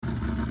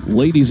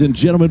Ladies and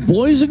gentlemen,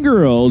 boys and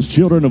girls,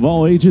 children of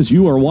all ages,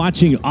 you are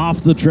watching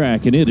Off the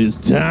Track, and it is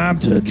time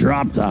to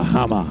drop the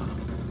hammer.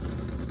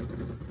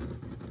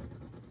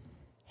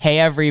 Hey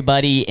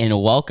everybody,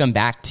 and welcome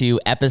back to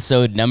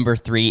episode number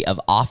 3 of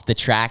Off the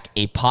Track,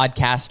 a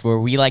podcast where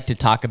we like to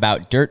talk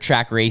about dirt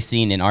track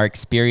racing and our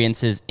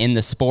experiences in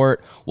the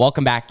sport.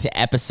 Welcome back to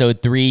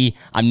episode 3.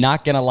 I'm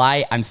not gonna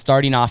lie, I'm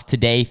starting off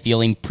today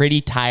feeling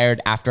pretty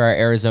tired after our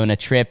Arizona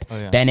trip.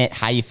 Bennett,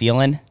 how you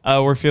feeling?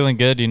 We're feeling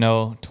good.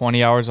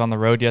 20 hours on the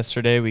road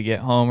yesterday. We get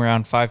home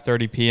around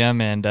 5:30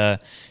 p.m. and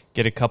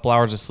get a couple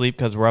hours of sleep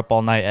because we're up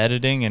all night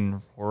editing,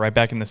 and we're right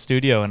back in the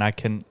studio, and I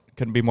couldn't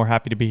be more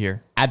happy to be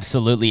here.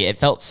 Absolutely. It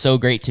felt so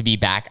great to be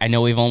back. I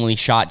know we've only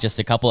shot just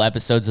a couple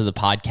episodes of the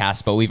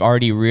podcast, but we've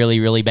already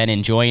really been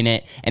enjoying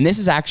it. And this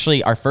is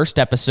actually our first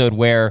episode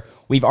where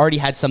we've already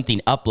had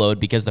something upload,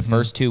 because the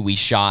first 2 we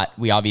shot,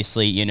 we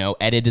obviously,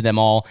 edited them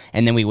all,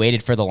 and then we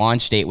waited for the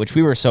launch date, which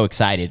we were so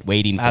excited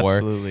waiting for.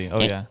 Absolutely.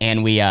 Yeah.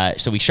 And we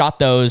shot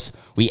those,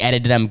 we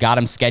edited them, got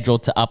them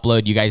scheduled to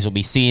upload. You guys will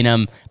be seeing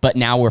them, but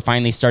now we're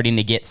finally starting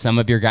to get some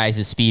of your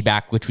guys'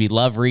 feedback, which we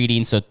love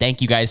reading. So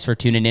thank you guys for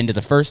tuning into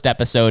the first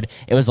episode.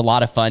 It was a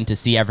lot of fun to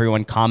see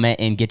everyone comment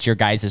and get your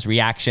guys'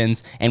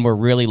 reactions, and we're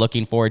really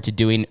looking forward to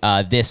doing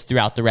this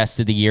throughout the rest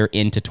of the year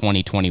into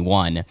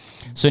 2021.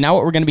 So now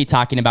what we're going to be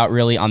talking about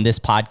really on this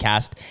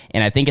podcast,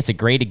 and I think it's a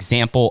great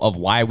example of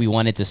why we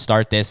wanted to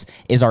start this,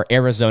 is our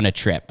Arizona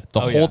trip.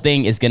 The whole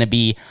thing is going to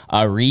be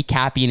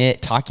recapping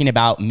it, talking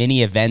about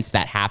many events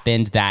that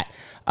happened that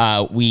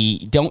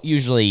we don't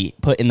usually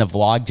put in the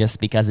vlog just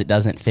because it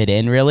doesn't fit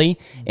in really.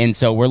 And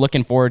so we're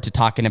looking forward to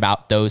talking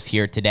about those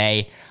here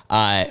today.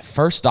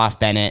 First off,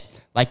 Bennett,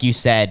 like you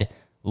said,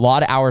 a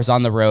lot of hours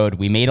on the road.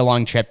 We made a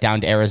long trip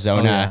down to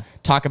Arizona.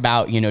 Talk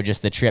about,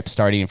 just the trip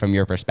starting from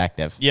your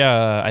perspective.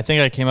 Yeah, I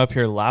think I came up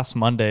here last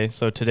Monday,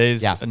 so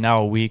today's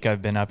now a week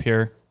I've been up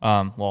here,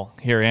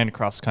 here and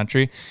across the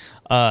country.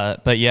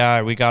 But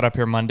yeah, we got up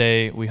here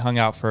Monday. We hung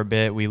out for a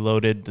bit. We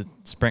loaded the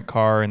sprint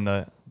car and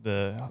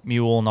the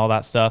mule and all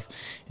that stuff.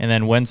 And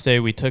then Wednesday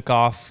we took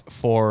off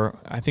for,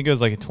 I think it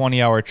was like a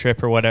 20-hour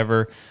trip or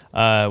whatever.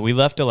 We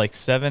left at like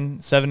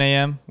 7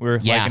 a.m. We were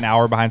like an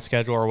hour behind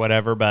schedule or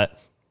whatever, but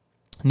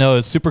no,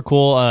 it's super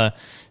cool.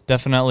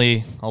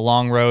 Definitely a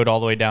long road all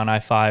the way down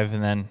I-5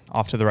 and then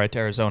off to the right to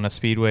Arizona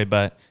Speedway,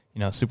 but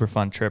super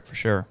fun trip for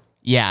sure.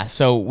 Yeah,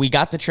 so we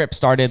got the trip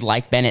started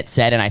like Bennett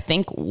said, and I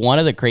think one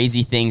of the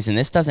crazy things, and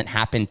this doesn't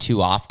happen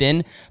too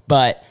often,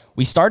 but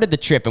we started the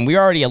trip and we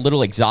were already a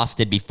little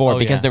exhausted before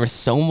because there was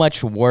so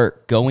much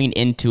work going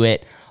into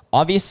it.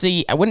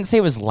 Obviously, I wouldn't say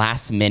it was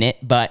last minute,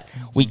 but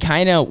we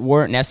kind of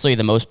weren't necessarily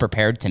the most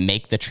prepared to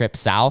make the trip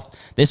south.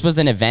 This was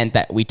an event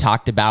that we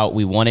talked about,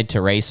 we wanted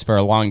to race for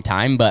a long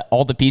time, but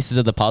all the pieces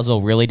of the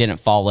puzzle really didn't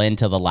fall in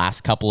till the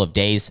last couple of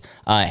days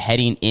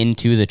heading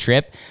into the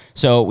trip.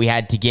 So we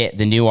had to get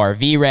the new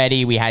RV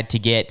ready. We had to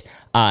get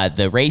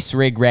the race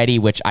rig ready,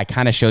 which I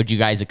kind of showed you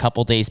guys a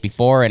couple days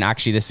before. And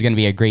actually, this is going to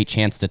be a great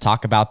chance to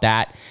talk about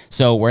that.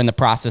 So we're in the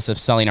process of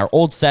selling our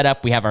old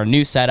setup. We have our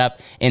new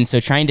setup. And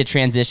so trying to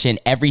transition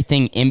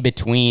everything in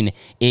between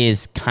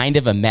is kind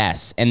of a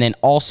mess. And then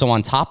also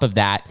on top of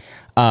that,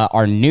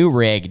 our new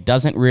rig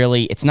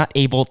it's not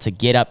able to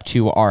get up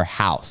to our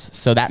house.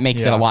 So that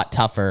makes it a lot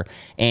tougher.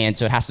 And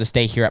so it has to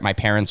stay here at my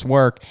parents'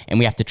 work, and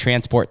we have to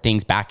transport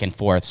things back and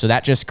forth. So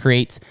that just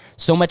creates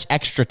so much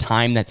extra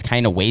time that's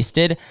kind of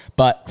wasted.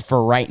 But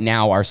for right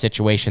now, our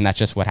situation, that's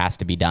just what has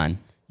to be done.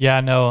 Yeah,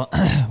 no,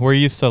 we're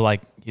used to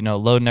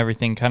loading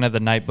everything kind of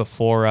the night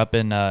before up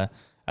in at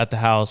the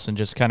house and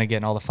just kind of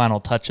getting all the final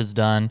touches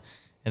done.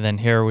 And then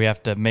here we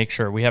have to make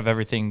sure we have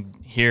everything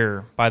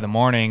here by the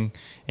morning,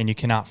 and you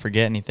cannot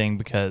forget anything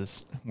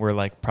because we're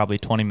like probably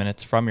 20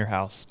 minutes from your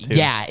house too.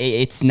 Yeah,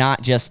 it's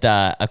not just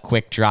a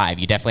quick drive.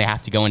 You definitely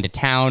have to go into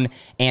town.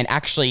 And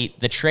actually,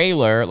 the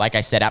trailer, like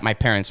I said, at my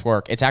parents'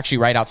 work, it's actually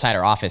right outside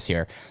our office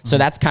here. So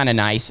that's kind of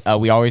nice.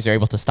 We always are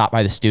able to stop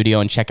by the studio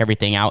and check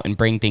everything out and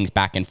bring things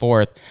back and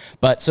forth.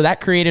 But so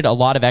that created a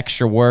lot of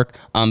extra work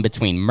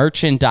between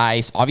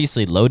merchandise,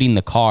 obviously loading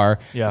the car.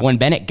 Yeah. When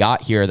Bennett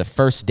got here the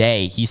first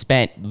day, he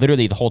spent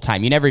literally the whole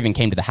time. You never even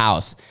came to the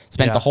house.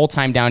 Spent the whole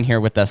time down here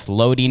with us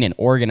loading and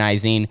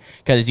organizing,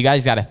 because you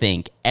guys got to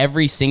think,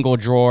 every single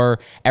drawer,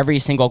 every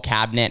single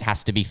cabinet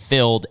has to be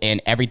filled,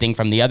 and everything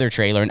from the other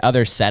trailer and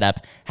other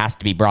setup has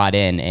to be brought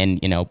in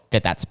and,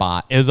 fit that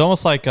spot. It was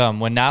almost like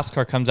when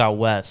NASCAR comes out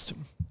west,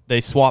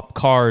 they swap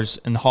cars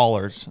and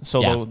haulers.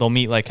 So they'll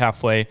meet like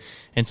halfway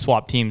and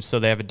swap teams. So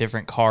they have a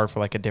different car for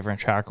like a different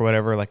track or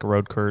whatever, like a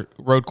road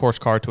course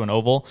car to an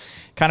oval.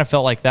 Kind of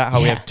felt like that. How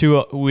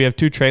we have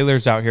two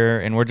trailers out here,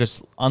 and we're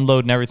just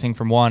unloading everything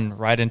from one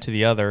right into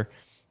the other.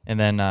 And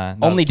then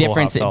only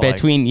difference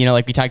between,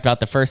 like we talked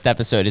about the first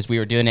episode is we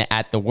were doing it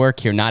at the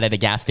work here, not at a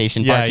gas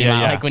station parking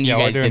lot like when you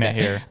guys did it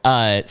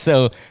here.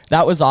 So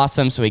that was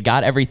awesome. So we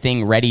got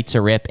everything ready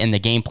to rip, and the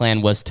game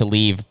plan was to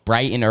leave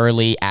bright and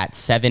early at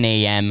 7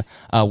 a.m.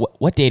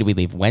 What day did we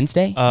leave?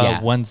 Wednesday?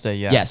 Wednesday,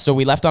 yeah. Yeah, so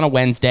we left on a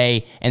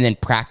Wednesday, and then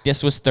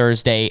practice was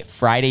Thursday.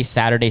 Friday,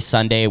 Saturday,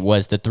 Sunday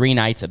was the 3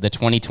 nights of the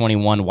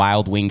 2021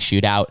 Wild Wing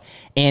Shootout.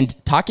 And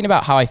talking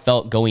about how I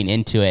felt going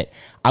into it,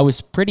 I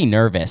was pretty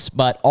nervous,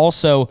 but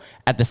also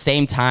at the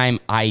same time,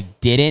 I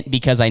didn't,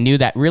 because I knew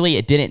that really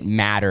it didn't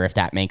matter, if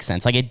that makes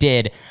sense. Like, it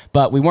did,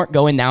 but we weren't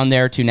going down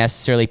there to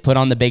necessarily put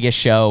on the biggest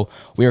show.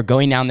 We were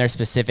going down there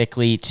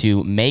specifically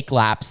to make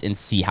laps and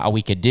see how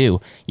we could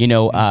do.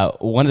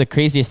 One of the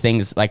craziest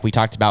things, like we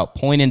talked about,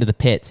 pulling into the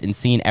pits and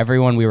seeing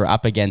everyone we were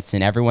up against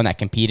and everyone that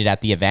competed at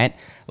the event,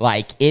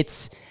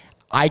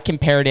 I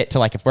compared it to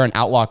like if we're an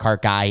outlaw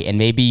kart guy and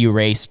maybe you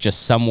race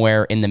just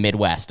somewhere in the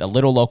Midwest, a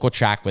little local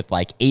track with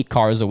like 8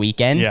 cars a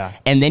weekend. Yeah.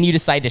 And then you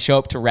decide to show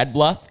up to Red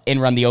Bluff and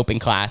run the open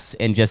class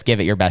and just give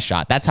it your best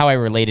shot. That's how I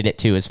related it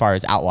to as far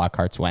as outlaw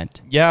karts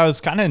went. Yeah, it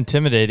was kind of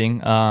intimidating.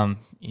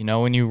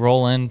 When you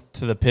roll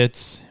into the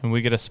pits and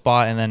we get a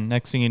spot, and then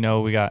next thing you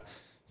know, we got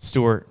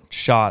Stuart,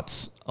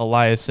 Schatz,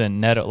 Eliason,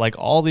 Neto, like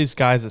all these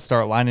guys that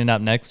start lining up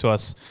next to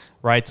us,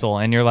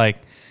 Reitzel, and you're like,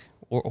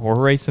 we're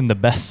racing the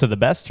best of the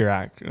best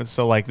here.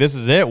 So, like, this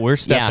is it. We're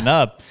stepping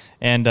up.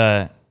 And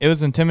it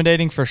was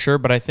intimidating for sure,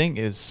 but I think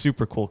it's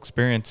super cool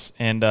experience.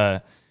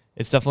 And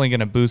it's definitely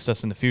going to boost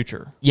us in the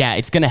future. Yeah,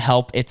 it's going to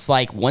help. It's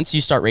like once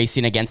you start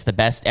racing against the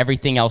best,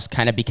 everything else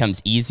kind of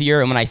becomes easier.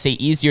 And when I say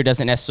easier,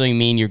 doesn't necessarily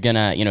mean you're going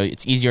to,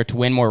 it's easier to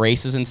win more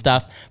races and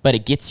stuff, but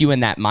it gets you in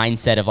that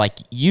mindset of like,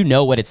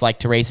 what it's like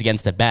to race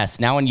against the best.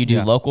 Now, when you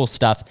do local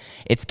stuff,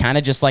 it's kind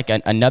of just like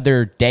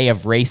another day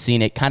of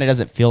racing. It kind of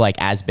doesn't feel like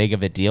as big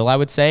of a deal, I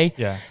would say.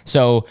 Yeah.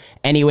 So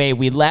anyway,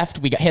 we left,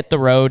 we hit the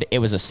road. It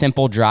was a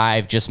simple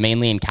drive, just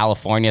mainly in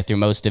California through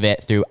most of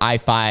it, through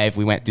I-5.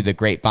 We went through the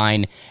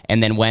Grapevine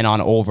and then went on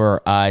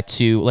over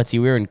to, we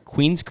were in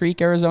Queens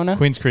Creek, Arizona.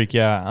 Queens Creek,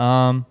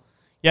 yeah.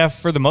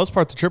 For the most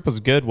part, the trip was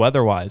good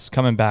weather-wise.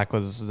 Coming back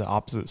was the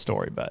opposite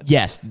story, but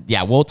yes,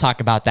 yeah, we'll talk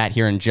about that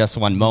here in just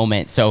one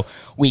moment. So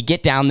we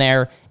get down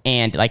there,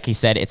 and like he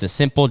said, it's a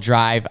simple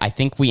drive. I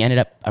think we ended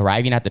up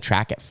arriving at the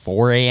track at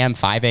 4 a.m.,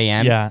 5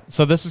 a.m. Yeah,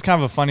 so this is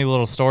kind of a funny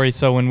little story.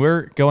 So when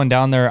we're going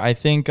down there, I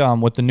think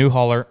with the new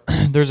hauler,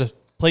 there's a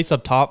place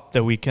up top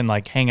that we can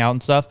like hang out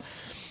and stuff.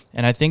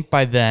 And I think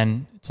by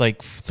then, it's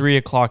like 3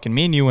 o'clock, and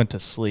me and you went to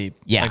sleep.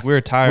 Yeah. Like, we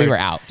were tired. We were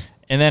out.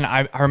 And then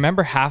I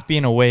remember half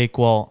being awake.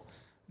 Well,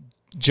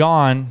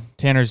 John,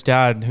 Tanner's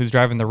dad, who's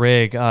driving the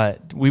rig,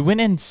 we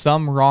went in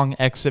some wrong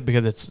exit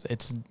because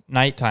it's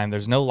nighttime.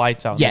 There's no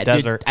lights out in the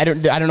desert. I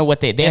don't know what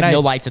they have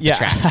no lights at the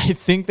track. I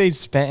think they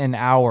spent an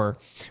hour.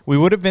 We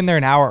would have been there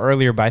an hour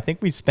earlier, but I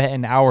think we spent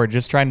an hour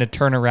just trying to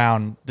turn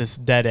around this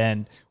dead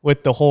end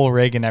with the whole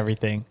rig and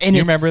everything. And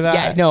you remember that?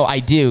 Yeah, no, I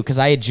do, because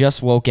I had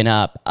just woken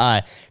up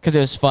because it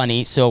was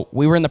funny. So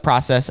we were in the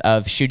process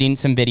of shooting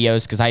some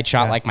videos because I had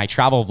shot like my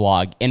travel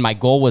vlog, and my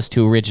goal was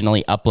to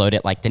originally upload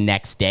it like the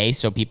next day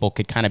so people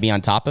could kind of be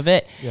on top of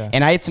it. Yeah.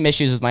 And I had some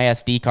issues with my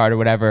SD card or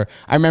whatever.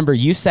 I remember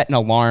you set an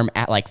alarm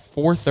at like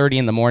 4:30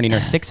 in the morning or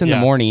 6 in the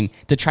morning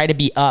to try to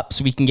be up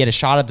so we can get a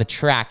shot of the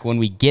track when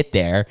we get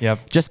there.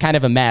 Yep. Just kind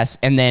of a mess.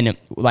 And then,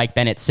 like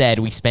Bennett said,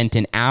 we spent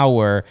an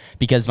hour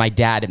because my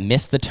dad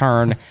missed the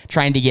turn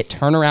trying to get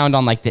turnaround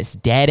on like this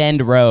dead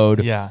end road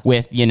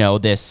with,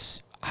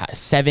 this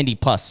 70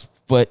 plus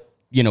foot,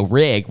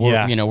 rig.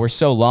 We're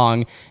so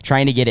long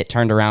trying to get it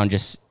turned around,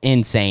 just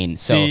insane.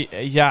 So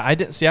I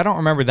don't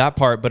remember that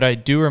part, but I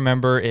do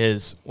remember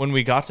is when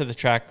we got to the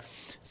track,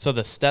 so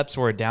the steps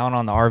were down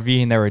on the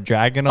RV and they were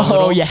dragging a little.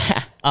 Oh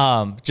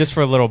yeah. Just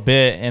for a little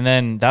bit. And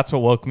then that's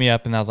what woke me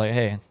up, and I was like,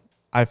 hey,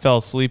 I fell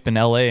asleep in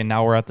LA and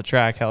now we're at the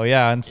track. Hell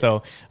yeah. And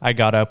so I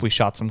got up, we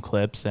shot some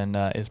clips, and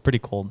it's pretty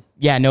cool.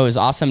 Yeah, no, it was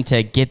awesome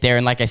to get there.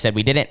 And like I said,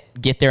 we didn't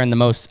get there in the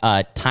most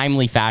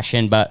timely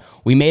fashion, but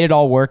we made it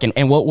all work.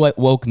 And what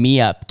woke me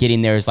up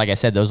getting there is, like I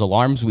said, those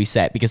alarms we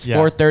set, because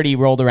 4:30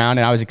 rolled around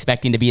and I was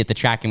expecting to be at the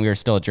track and we were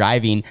still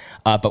driving.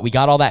 But we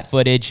got all that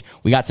footage.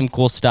 We got some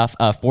cool stuff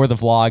for the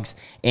vlogs.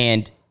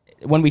 And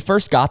when we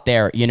first got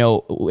there,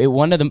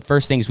 one of the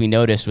first things we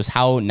noticed was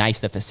how nice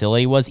the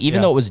facility was, even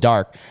though it was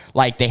dark.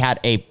 Like, they had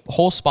a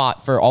whole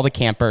spot for all the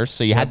campers.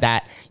 So you had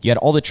that, you had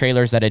all the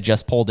trailers that had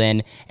just pulled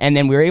in. And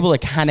then we were able to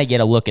kind of get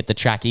a look at the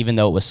track, even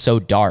though it was so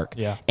dark.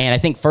 Yeah. And I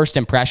think first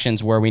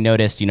impressions were, we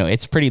noticed,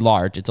 it's pretty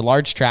large. It's a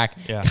large track.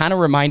 Yeah. Kind of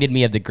reminded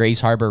me of the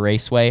Grays Harbor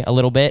Raceway a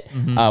little bit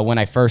when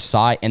I first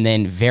saw it. And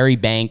then very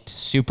banked,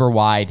 super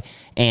wide.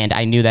 And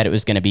I knew that it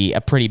was going to be a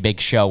pretty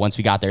big show once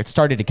we got there. It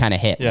started to kind of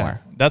hit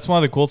more. That's one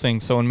of the cool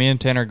things. So when me and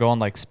Tanner go on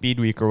like Speed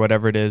Week or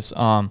whatever it is,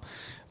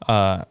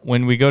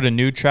 when we go to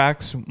new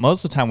tracks,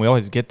 most of the time we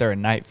always get there at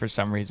night for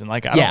some reason.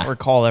 Like I don't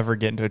recall ever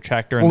getting to a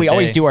track during the day. We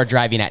always do our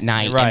driving at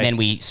night, and then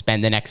we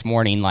spend the next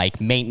morning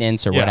like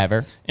maintenance or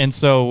whatever. And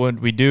so what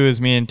we do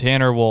is me and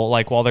Tanner will,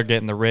 like, while they're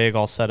getting the rig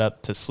all set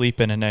up to sleep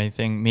in and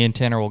anything, me and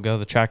Tanner will go to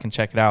the track and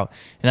check it out.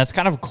 And that's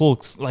kind of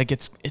cool. Like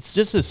it's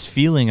just this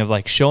feeling of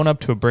like showing up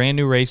to a brand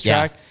new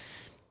racetrack.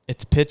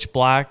 It's pitch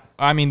black.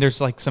 I mean, there's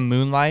like some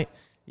moonlight.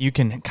 You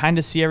can kind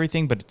of see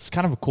everything, but it's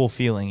kind of a cool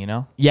feeling, you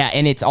know? Yeah,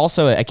 and it's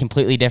also a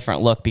completely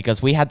different look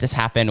because we had this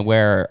happen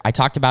where I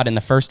talked about in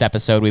the first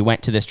episode, we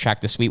went to this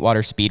track, the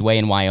Sweetwater Speedway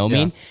in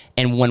Wyoming,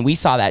 and when we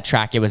saw that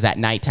track, it was at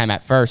nighttime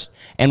at first,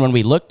 and when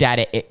we looked at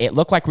it, it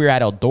looked like we were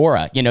at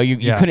Eldora. You know,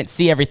 you couldn't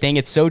see everything.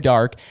 It's so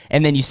dark,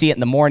 and then you see it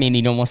in the morning,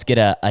 and you almost get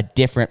a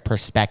different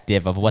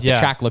perspective of what the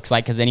track looks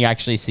like because then you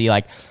actually see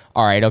like,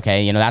 all right,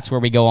 okay, you know, that's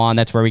where we go on,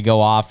 that's where we go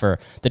off, or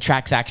the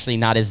track's actually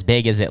not as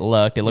big as it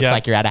looked. It looks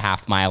like you're at a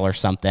half mile or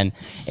something.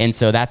 And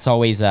so that's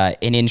always an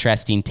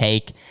interesting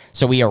take.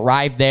 So we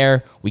arrived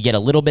there, we get a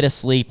little bit of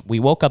sleep. We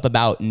woke up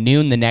about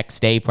noon the next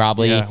day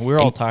probably. Yeah, we were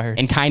all tired.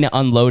 And kind of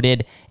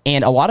unloaded.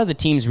 And a lot of the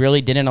teams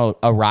really didn't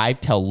arrive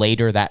till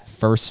later that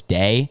first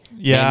day.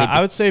 Yeah,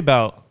 I would say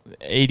about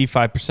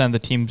 85% of the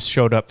teams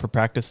showed up for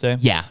practice day.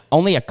 Yeah,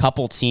 only a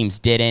couple teams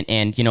didn't,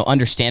 and you know,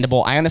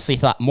 understandable. I honestly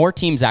thought more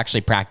teams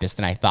actually practiced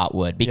than I thought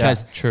would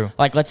because, true.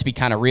 Like, let's be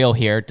kind of real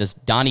here. Does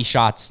Donnie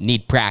Schatz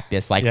need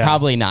practice? Like,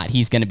 probably not.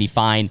 He's going to be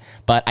fine,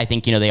 but I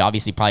think, you know, they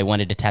obviously probably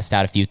wanted to test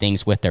out a few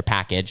things with their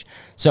package.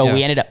 So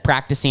we ended up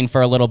practicing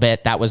for a little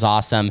bit. That was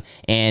awesome,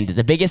 and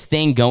the biggest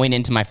thing going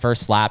into my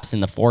first laps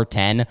in the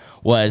 410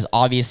 was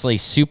obviously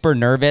super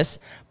nervous,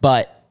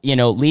 but you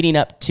know, leading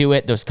up to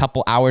it, those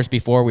couple hours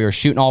before, we were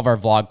shooting all of our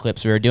vlog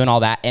clips, we were doing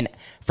all that. And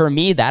for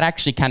me, that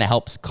actually kind of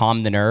helps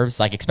calm the nerves,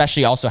 like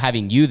especially also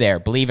having you there,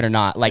 believe it or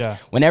not. Like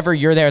whenever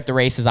you're there at the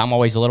races, I'm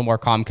always a little more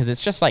calm because it's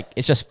just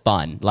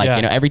fun. Like,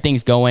 you know,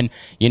 everything's going,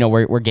 you know,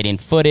 we're getting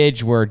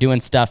footage, we're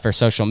doing stuff for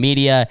social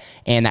media,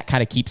 and that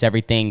kind of keeps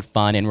everything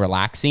fun and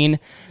relaxing.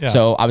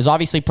 So I was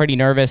obviously pretty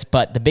nervous,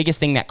 but the biggest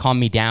thing that calmed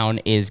me down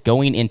is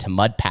going into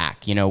mud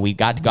pack. You know, we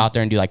got to go out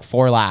there and do like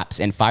 4 laps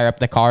and fire up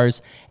the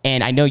cars.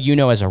 And I know, you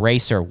know, as a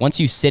racer, once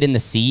you sit in the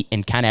seat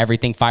and kind of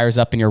everything fires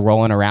up and you're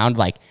rolling around,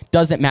 like,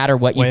 doesn't matter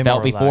what you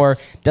felt before,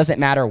 doesn't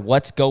matter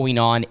what's going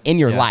on in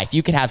your life.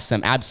 You could have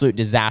some absolute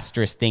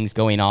disastrous things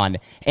going on,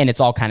 and it's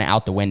all kind of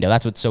out the window.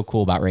 That's what's so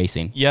cool about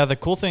racing. Yeah, the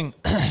cool thing,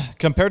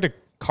 compared to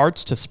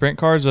karts to sprint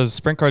cars, those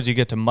sprint cars you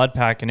get to mud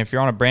pack, and if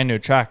you're on a brand new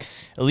track,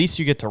 at least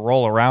you get to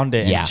roll around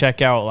it and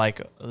check out,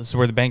 like, this is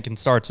where the banking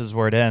starts, this is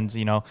where it ends,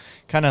 you know,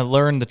 kind of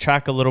learn the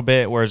track a little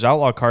bit, whereas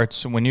outlaw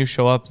karts, when you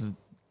show up,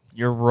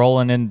 you're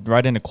rolling in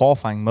right into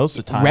qualifying most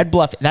of the time. Red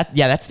Bluff,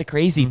 that's the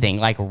crazy thing.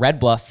 Like Red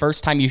Bluff,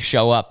 first time you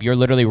show up, you're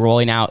literally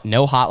rolling out,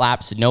 no hot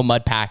laps, no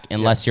mud pack,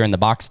 unless you're in the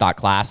box stock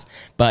class,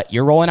 but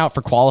you're rolling out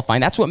for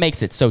qualifying. That's what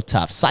makes it so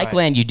tough.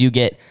 Cycland, you do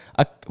get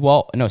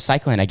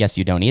Cycland, I guess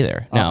you don't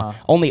either. No,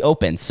 only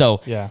open.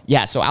 So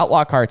so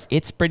outlaw karts,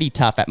 it's pretty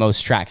tough at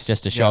most tracks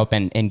just to show up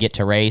and get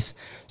to race.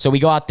 So we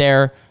go out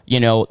there. You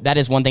know, that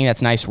is one thing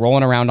that's nice,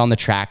 rolling around on the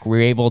track.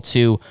 We're able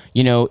to,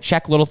 you know,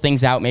 check little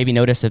things out, maybe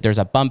notice if there's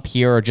a bump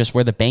here or just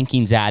where the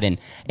banking's at.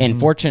 And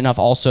fortunate enough,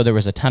 also, there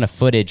was a ton of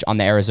footage on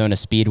the Arizona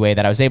Speedway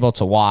that I was able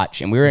to watch.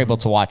 And we were able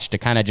to watch to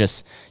kind of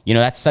just, you know,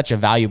 that's such a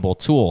valuable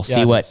tool.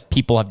 See what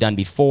people have done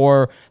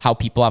before, how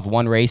people have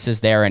won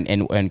races there,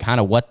 and kind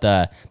of what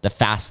the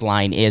fast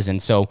line is.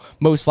 And so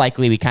most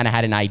likely we kind of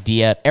had an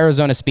idea.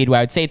 Arizona Speedway,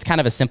 I would say it's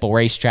kind of a simple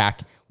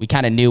racetrack. We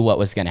kind of knew what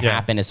was going to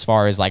happen as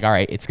far as like, all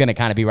right, it's going to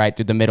kind of be right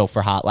through the middle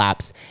for hot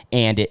laps.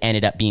 And it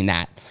ended up being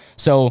that.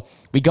 So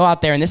we go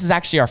out there, and this is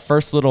actually our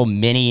first little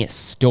mini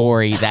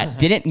story that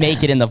didn't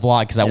make it in the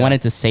vlog because I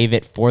wanted to save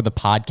it for the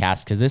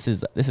podcast because this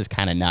is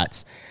kind of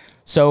nuts.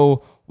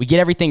 So we get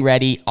everything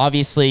ready.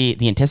 Obviously,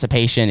 the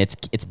anticipation,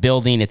 it's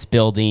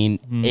building,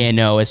 you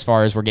know, as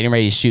far as we're getting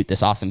ready to shoot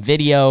this awesome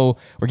video.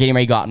 We're getting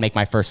ready to go out and make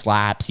my first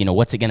laps. You know,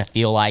 what's it going to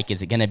feel like?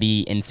 Is it going to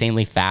be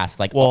insanely fast?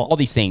 Like, all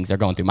these things are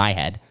going through my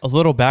head. A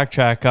little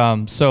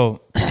backtrack.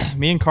 So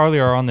me and Carly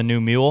are on the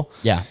new mule.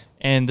 Yeah.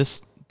 And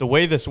the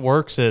way this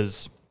works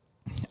is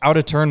out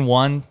of turn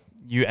 1,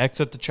 you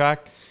exit the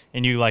track.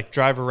 And you like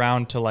drive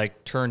around to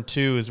like turn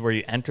 2 is where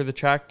you enter the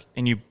track,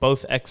 and you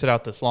both exit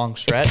out this long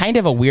stretch. It's kind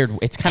of weird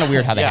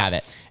how they have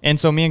it. And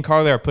so me and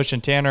Carly are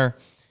pushing Tanner,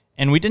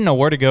 and we didn't know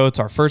where to go. It's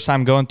our first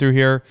time going through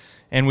here,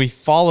 and we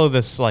follow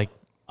this like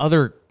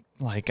other,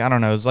 like, I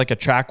don't know, it's like a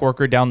track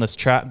worker down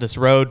this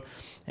road,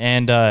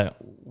 and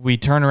we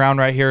turn around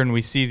right here and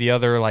we see the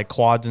other like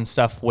quads and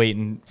stuff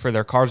waiting for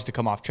their cars to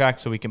come off track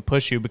so we can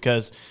push you,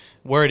 because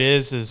where it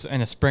is in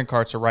a sprint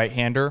car, it's a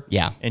right-hander.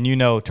 Yeah. And you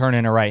know,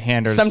 turning a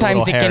right-hander is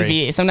sometimes a little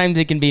hairy. Sometimes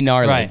it can be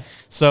gnarly. Right.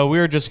 So we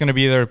were just going to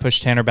be there to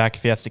push Tanner back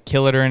if he has to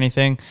kill it or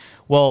anything.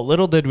 Well,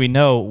 little did we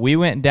know, we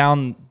went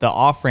down the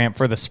off-ramp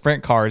for the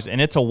sprint cars,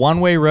 and it's a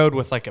one-way road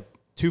with like a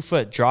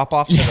 2-foot drop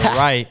off to the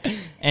right.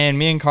 And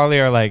me and Carly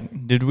are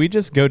like, did we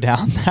just go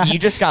down that? You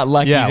just got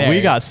lucky. Yeah, there.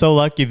 we got so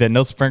lucky that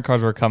no sprint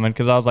cars were coming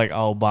because I was like,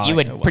 oh, wow. You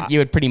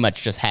would pretty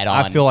much just head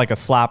on. I feel like a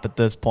slap at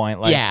this point.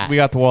 Like, yeah. We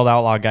got the World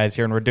Outlaw guys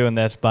here and we're doing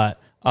this, but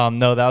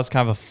no, that was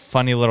kind of a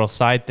funny little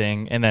side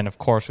thing. And then, of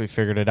course, we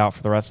figured it out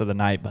for the rest of the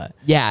night. But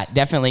yeah,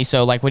 definitely.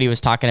 So like what he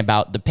was talking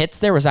about, the pits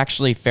there was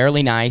actually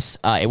fairly nice.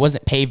 It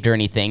wasn't paved or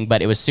anything,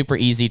 but it was super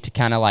easy to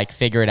kind of like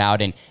figure it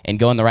out and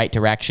go in the right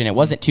direction. It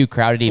wasn't too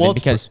crowded even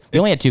because we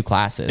only had 2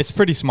 classes. It's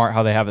pretty smart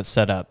how they have it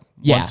set up.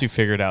 Yeah. Once you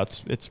figure it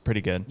out, it's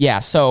pretty good. Yeah.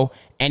 So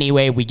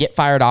anyway, we get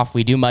fired off.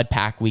 We do mud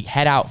pack. We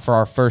head out for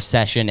our first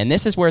session. And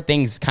this is where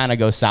things kind of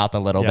go south a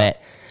little bit.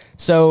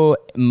 So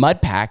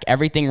mud pack,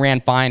 everything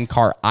ran fine.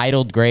 Car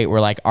idled great.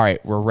 We're like, all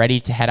right, we're ready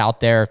to head out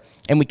there.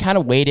 And we kind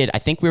of waited. I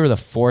think we were the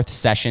 4th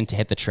session to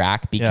hit the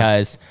track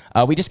because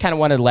we just kind of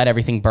wanted to let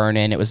everything burn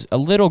in. It was a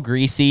little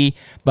greasy,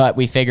 but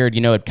we figured,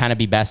 it'd kind of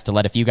be best to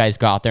let a few guys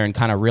go out there and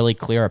kind of really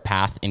clear a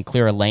path and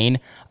clear a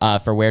lane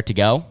for where to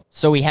go.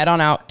 So we head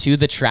on out to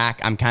the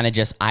track. I'm kind of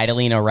just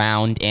idling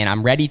around and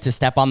I'm ready to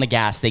step on the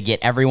gas. They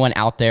get everyone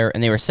out there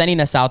and they were sending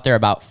us out there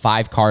about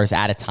 5 cars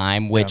at a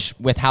time, which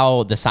with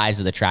how the size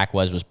of the track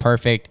was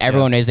perfect.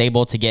 Everyone is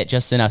able to get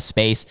just enough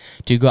space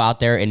to go out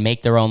there and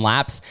make their own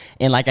laps.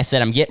 And like I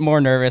said, I'm getting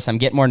more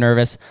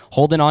nervous,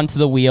 holding on to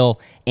the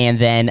wheel. And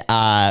then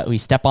we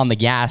step on the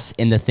gas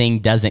and the thing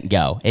doesn't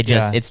go.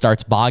 It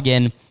starts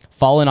bogging,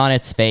 falling on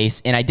its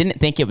face. And I didn't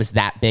think it was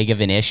that big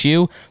of an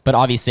issue, but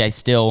obviously I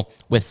still,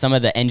 with some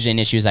of the engine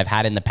issues I've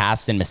had in the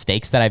past and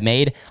mistakes that I've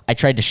made, I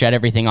tried to shut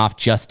everything off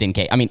just in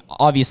case. I mean,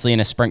 obviously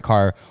in a sprint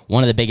car,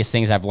 one of the biggest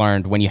things I've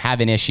learned when you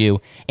have an issue,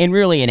 and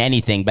really in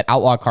anything, but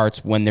outlaw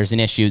karts, when there's an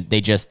issue,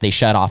 they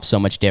shut off so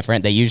much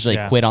different. They usually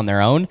quit on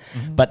their own.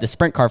 But the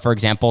sprint car, for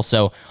example,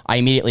 so I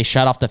immediately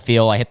shut off the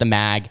fuel, I hit the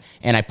mag,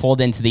 and I pulled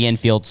into the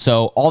infield.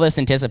 So all this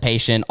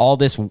anticipation, all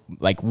this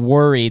like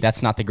worry,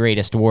 that's not the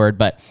greatest word,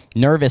 but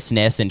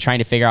nervousness and trying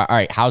to figure out, all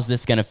right, how's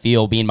this going to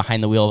feel being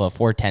behind the wheel of a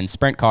 410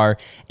 sprint car?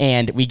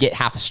 And we get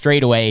half a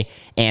straightaway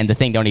and the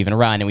thing don't even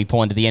run and we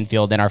pull into the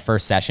infield and our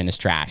first session is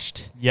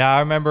trashed. Yeah, I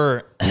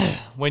remember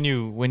when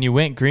you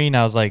went green,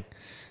 I was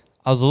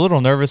a little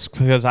nervous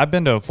because I've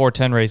been to a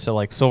 410 race at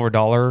like Silver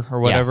Dollar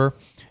or whatever,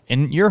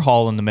 and you're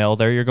hauling the mail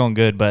there, you're going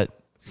good, but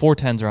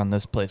 410s around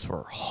this place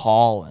were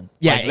hauling.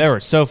 Yeah, like, they were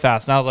so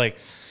fast. And I was like,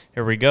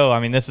 here we go. I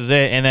mean, this is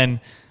it. And then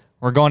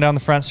we're going down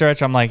the front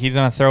stretch. I'm like, he's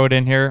going to throw it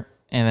in here.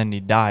 And then he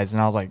dies.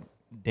 And I was like,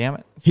 damn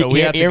it. So we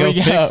have to go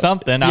fix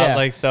something. I was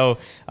like, so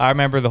I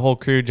remember the whole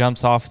crew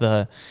jumps off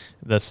the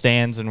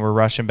stands and we're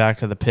rushing back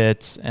to the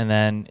pits. And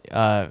then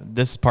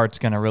this part's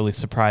going to really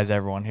surprise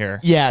everyone here.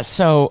 Yeah.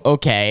 So,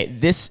 okay.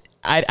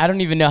 I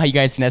don't even know how you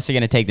guys are necessarily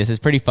going to take this. It's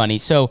pretty funny.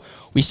 So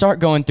we start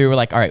going through, we're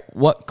like, all right,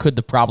 what could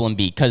the problem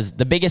be? Because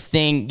the biggest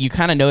thing you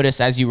kind of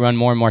notice as you run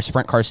more and more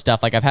sprint car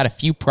stuff, like I've had a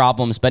few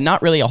problems, but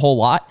not really a whole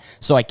lot.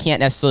 So I can't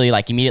necessarily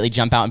like immediately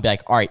jump out and be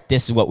like, all right,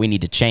 this is what we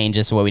need to change.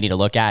 This is what we need to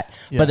look at.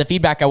 Yeah. But the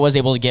feedback I was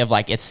able to give,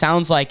 like, it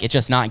sounds like it's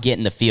just not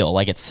getting the feel.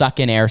 Like it's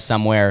sucking air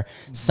somewhere.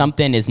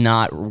 Something is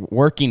not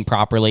working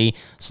properly.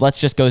 So let's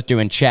just go through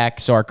and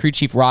check. So our crew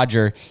chief,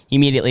 Roger,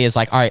 immediately is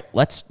like, all right,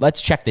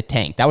 let's check the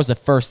tank. That was the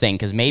first thing.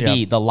 Because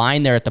maybe the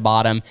line there at the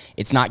bottom,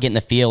 it's not getting the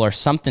feel or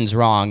something's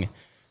wrong.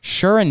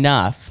 Sure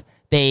enough,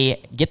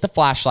 they get the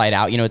flashlight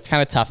out. It's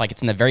kind of tough. Like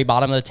it's in the very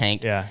bottom of the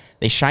tank. Yeah.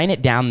 They shine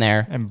it down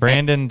there. And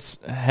Brandon's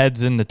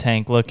head's in the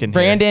tank looking.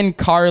 Brandon,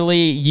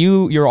 Carly,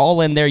 you're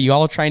all in there. You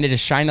all trying to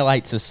just shine a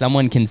light so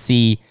someone can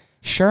see.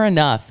 Sure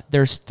enough,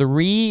 there's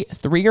three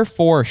or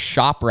four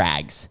shop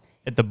rags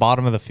at the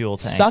bottom of the fuel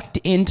tank, sucked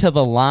into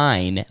the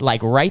line,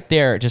 like right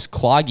there, just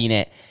clogging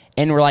it.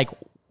 And we're like,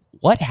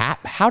 what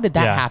happened? How did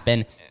that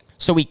happen?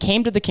 So we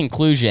came to the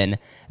conclusion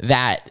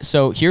that,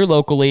 so here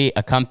locally,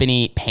 a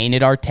company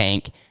painted our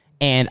tank.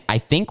 And I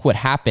think what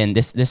happened,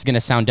 this is going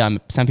to sound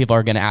dumb. Some people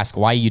are going to ask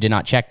why you did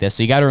not check this.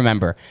 So you got to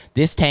remember,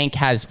 this tank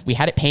we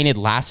had it painted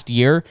last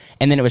year,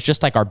 and then it was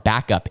just like our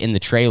backup in the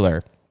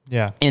trailer.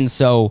 Yeah. And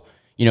so,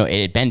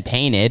 it had been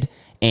painted,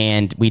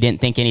 and we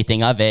didn't think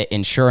anything of it.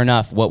 And sure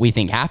enough, what we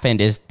think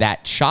happened is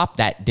that shop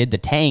that did the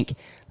tank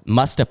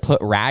must have put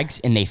rags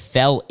and they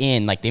fell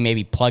in, like they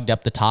maybe plugged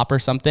up the top or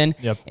something.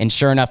 Yep. And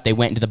sure enough, they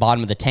went into the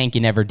bottom of the tank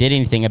and never did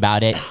anything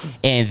about it.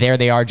 And there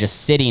they are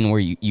just sitting where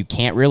you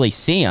can't really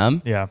see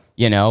them. Yeah.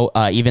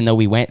 Even though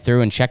we went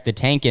through and checked the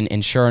tank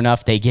and sure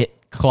enough, they get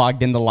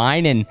clogged in the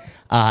line and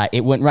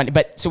it wouldn't run.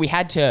 But so we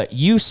had to,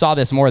 you saw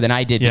this more than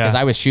I did because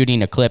I was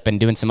shooting a clip and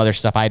doing some other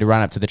stuff. I had to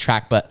run up to the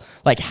track, but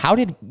like, how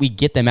did we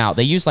get them out?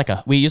 We use like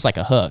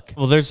a hook.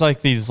 Well, there's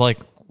like these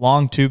like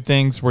long tube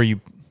things where you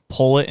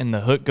pull it and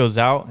the hook goes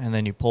out and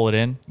then you pull it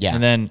in. Yeah.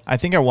 And then I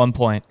think at one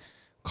point,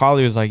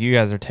 Carly was like, you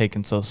guys are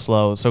taking so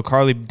slow. So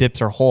Carly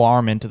dips her whole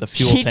arm into the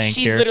fuel tank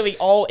She's literally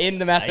all in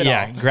the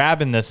methanol.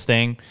 Grabbing this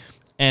thing.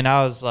 And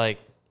I was like,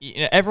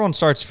 everyone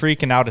starts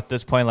freaking out at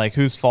this point. Like,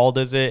 whose fault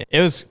is it?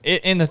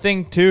 And the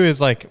thing too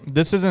is like,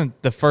 this isn't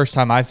the first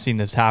time I've seen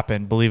this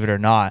happen, believe it or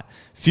not.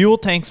 Fuel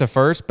tanks are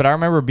first, but I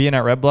remember being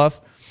at Red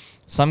Bluff.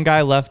 some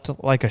guy left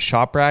like a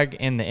shop rag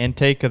in the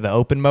intake of the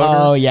open motor.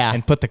 Oh, yeah.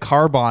 And put the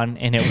carb on,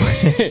 and it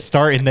wouldn't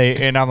start.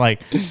 And I'm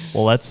like,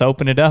 well, let's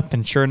open it up.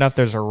 And sure enough,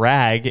 there's a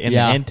rag in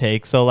the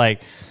intake. So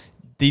like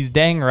these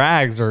dang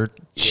rags are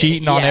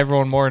cheating on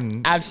everyone more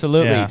than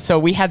absolutely. Yeah. So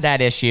we had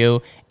that issue,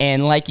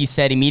 and like you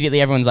said,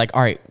 immediately everyone's like,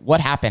 all right, what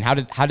happened? How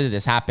did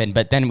this happen?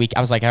 But then I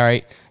was like, all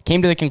right,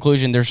 came to the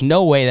conclusion there's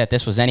no way that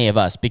this was any of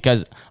us,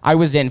 because I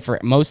was in for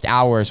most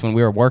hours when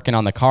we were working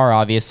on the car,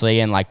 obviously,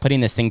 and like putting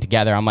this thing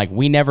together. I'm like,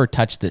 we never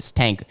touched this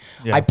tank.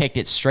 Yeah. I picked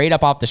it straight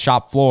up off the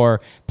shop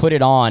floor, put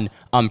it on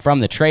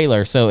from the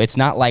trailer. So it's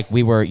not like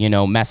we were,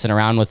 messing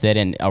around with it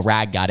and a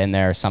rag got in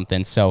there or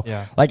something. So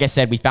like I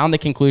said, we found the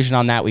conclusion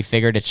on that. We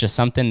figured it's just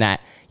something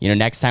that,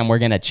 next time we're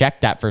going to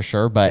check that for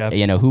sure. But,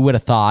 who would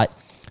have thought?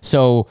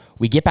 So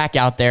we get back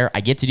out there. I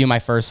get to do my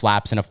first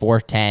laps in a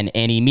 410,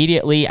 and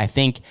immediately I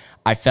think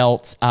I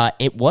felt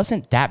it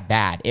wasn't that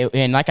bad.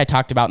 And like I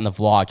talked about in the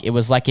vlog, it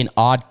was like an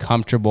odd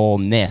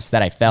comfortableness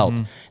that I felt.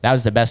 Mm-hmm. That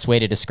was the best way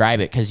to describe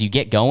it, because you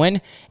get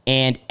going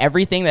and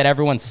everything that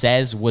everyone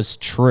says was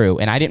true.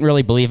 And I didn't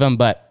really believe them,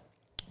 but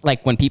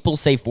like when people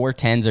say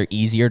 410s are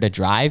easier to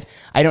drive,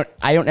 I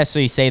don't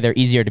necessarily say they're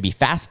easier to be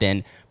fast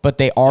in, but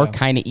they are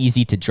kind of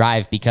easy to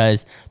drive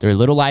because they're a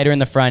little lighter in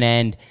the front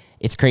end.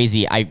 It's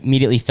crazy. I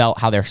immediately felt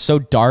how they're so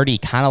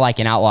darty, kind of like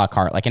an Outlaw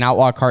Kart. Like an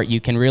Outlaw Kart, you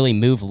can really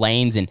move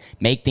lanes and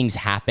make things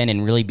happen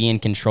and really be in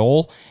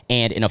control.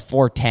 And in a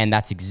 410,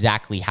 that's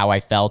exactly how I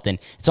felt. And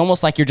it's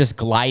almost like you're just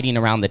gliding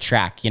around the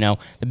track. The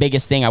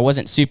biggest thing, I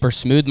wasn't super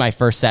smooth my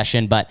first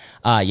session, but,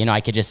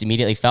 I could just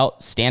immediately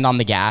stand on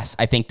the gas.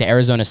 I think the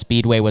Arizona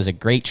Speedway was a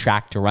great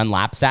track to run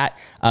laps at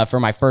for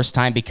my first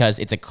time, because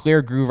it's a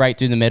clear groove right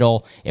through the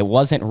middle. It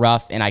wasn't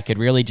rough, and I could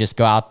really just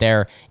go out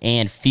there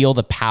and feel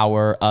the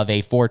power of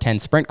a 410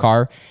 sprint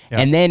car. Yep.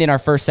 And then in our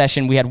first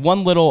session, we had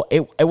one little,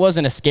 it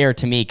wasn't a scare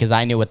to me because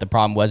I knew what the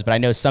problem was, but I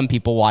know some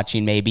people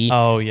watching maybe.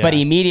 Oh, yeah. But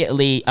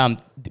immediately,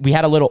 we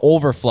had a little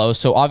overflow.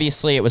 So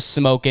obviously it was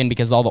smoking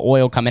because of all the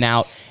oil coming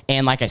out.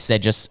 And like I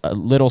said, just a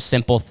little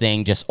simple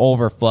thing, just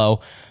overflow.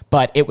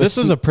 But this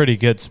was a pretty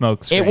good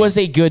smoke screen. It was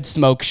a good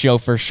smoke show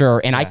for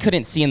sure. And I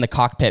couldn't see in the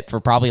cockpit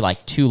for probably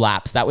like 2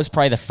 laps. That was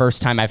probably the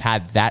first time I've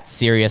had that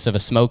serious of a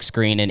smoke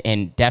screen.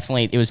 And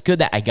definitely it was good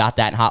that I got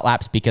that in hot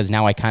laps, because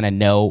now I kind of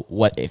know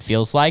what it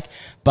feels like.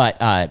 But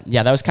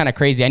that was kind of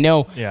crazy. I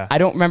know, I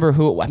don't remember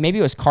maybe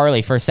it was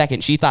Carly for a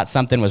second. She thought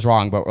something was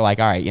wrong, but we're like,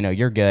 all right,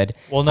 you're good.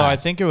 Well, no, I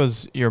think it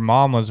was your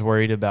mom was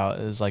worried about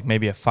is like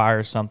maybe a fire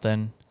or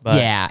something. But,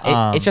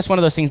 it's just one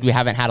of those things we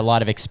haven't had a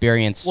lot of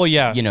experience. Well,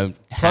 yeah.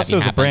 Plus, it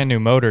was a brand new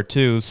motor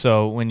too.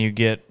 So when you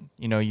get,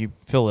 you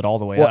fill it all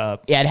the way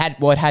up. Yeah,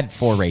 it had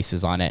 4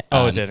 races on it.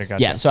 It did. I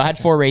got Yeah, so I had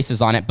 4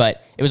 races on it,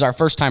 but it was our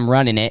first time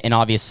running it, and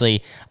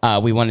obviously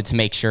we wanted to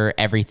make sure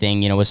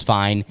everything, was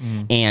fine.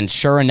 And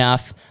sure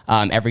enough,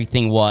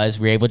 everything was.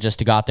 We were able just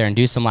to go out there and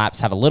do some laps,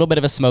 have a little bit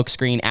of a smoke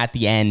screen at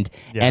the end,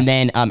 and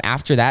then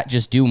after that,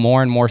 just do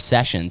more and more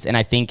sessions. And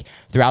I think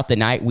throughout the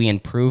night, we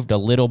improved a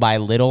little by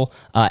little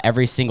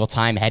every single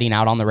time heading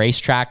out on the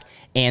racetrack.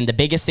 And the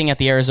biggest thing at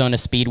the Arizona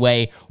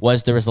Speedway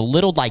was there was a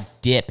little like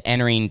dip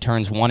entering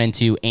turns 1 and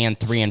 2 and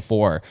 3 and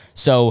 4.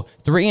 So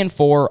 3 and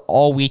 4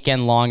 all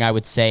weekend long, I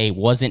would say,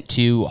 wasn't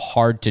too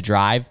hard to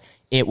drive.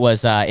 It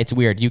was, it's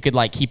weird. You could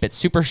like keep it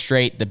super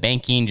straight, the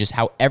banking, just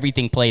how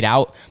everything played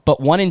out. But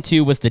 1 and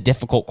 2 was the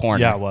difficult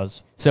corner. Yeah, it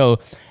was. So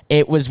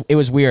it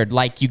was weird.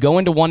 Like you go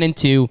into 1 and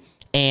 2,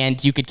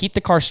 and you could keep the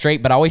car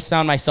straight, but I always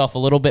found myself a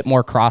little bit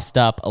more crossed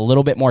up, a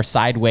little bit more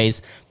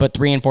sideways. But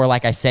 3 and 4,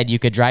 like I said, you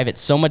could drive it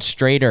so much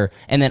straighter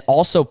and then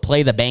also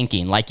play the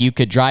banking. Like you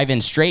could drive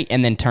in straight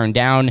and then turn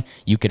down.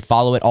 You could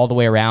follow it all the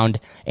way around.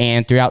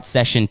 And throughout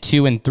session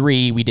 2 and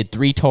 3, we did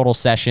 3 total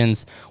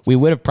sessions. We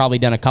would have probably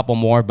done a couple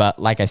more, but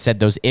like I said,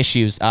 those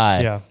issues,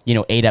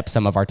 ate up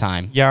some of our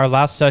time. Yeah, our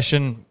last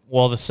session,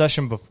 the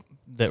session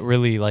that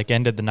really like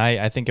ended the night,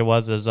 I think it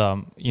was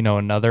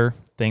another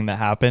thing that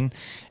happened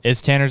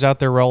is Tanner's out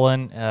there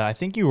rolling. I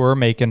think you were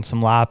making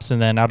some laps,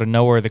 and then out of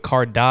nowhere the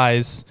car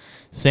dies,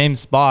 same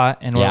spot,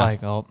 and we're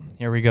like, oh,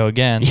 here we go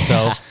again.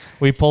 So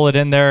we pull it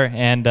in there,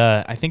 and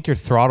I think your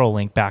throttle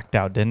link backed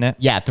out, didn't it?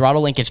 Yeah,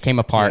 throttle linkage came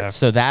apart,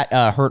 so that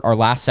hurt our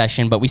last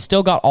session, but we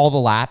still got all the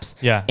laps.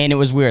 Yeah, and it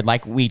was weird,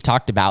 like we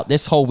talked about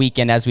this whole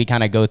weekend. As we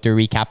kind of go through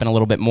recapping a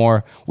little bit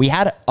more, we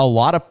had a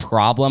lot of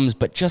problems,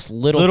 but just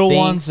little things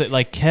ones that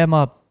like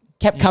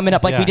kept coming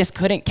up. Like we just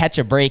couldn't catch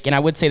a break. And I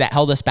would say that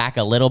held us back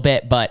a little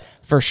bit, but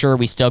for sure,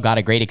 we still got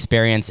a great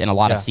experience and a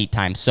lot of seat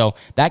time. So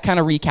that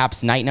kind of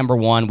recaps night number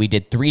 1. We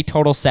did 3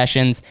 total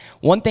sessions.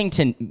 One thing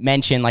to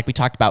mention, like we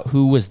talked about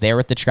who was there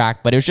at the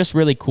track, but it was just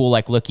really cool,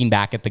 like looking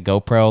back at the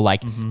GoPro,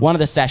 like one of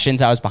the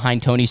sessions I was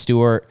behind Tony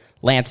Stewart,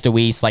 Lance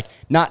DeWeese, like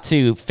not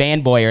to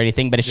fanboy or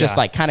anything, but it's just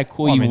like kind of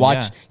cool.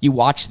 You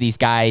watch these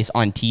guys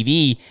on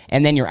TV,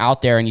 and then you're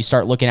out there and you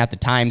start looking at the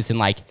times, and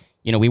like,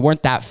 we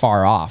weren't that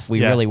far off.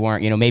 We really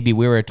weren't. Maybe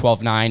we were a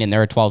 12.9 and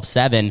they're a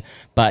 12.7,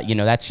 but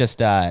that's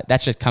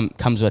just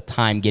comes with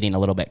time getting a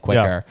little bit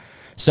quicker. Yeah.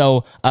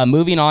 So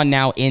moving on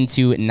now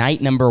into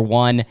night number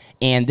 1,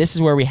 and this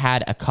is where we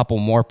had a couple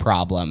more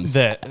problems.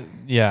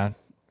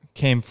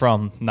 came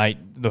from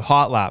the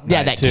hot lap night.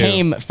 Yeah, that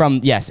came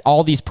from,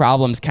 all these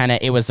problems kind of,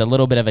 it was a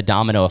little bit of a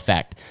domino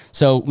effect.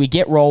 So we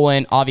get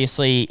rolling.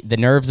 Obviously, the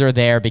nerves are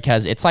there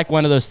because it's like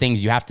one of those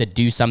things you have to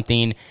do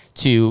something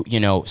to,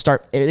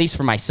 start, at least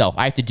for myself,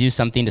 I have to do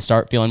something to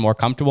start feeling more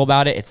comfortable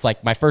about it. It's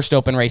like my first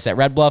open race at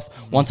Red Bluff.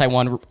 Once I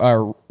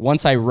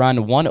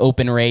run one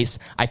open race,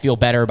 I feel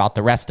better about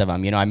the rest of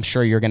them. I'm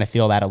sure you're going to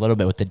feel that a little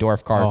bit with the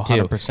Dwarf Carb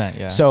too. 100%,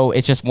 yeah. So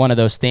it's just one of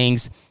those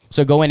things.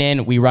 So going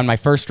in, we run my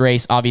first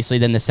race. Obviously,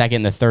 then the second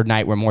and the third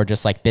night were more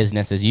just like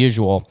business as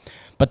usual.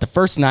 But the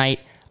first night,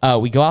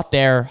 we go out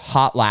there,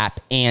 hot lap,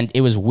 and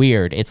it was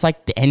weird. It's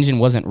like the engine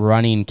wasn't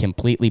running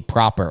completely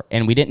proper,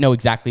 and we didn't know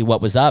exactly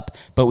what was up,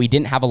 but we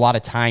didn't have a lot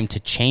of time to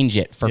change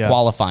it for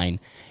qualifying.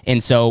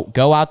 And so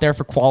go out there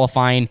for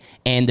qualifying,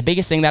 and the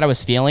biggest thing that I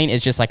was feeling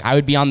is just like I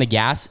would be on the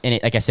gas, and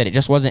like I said, it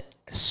just wasn't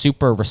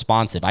super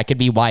responsive. I could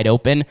be wide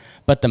open,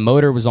 but the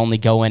motor was only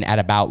going at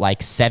about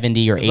like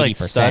 70 or 80%. Like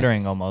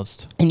stuttering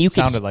almost. And you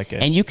sounded like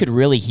it. And you could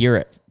really hear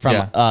it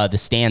from the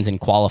stands in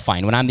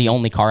qualifying when I'm the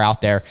only car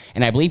out there.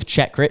 And I believe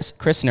Chet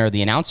Christner,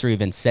 the announcer,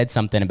 even said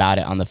something about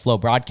it on the Flow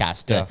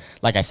broadcast.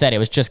 Like I said, it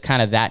was just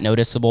kind of that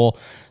noticeable.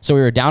 So we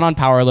were down on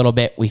power a little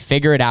bit. We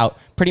figured out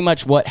pretty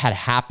much what had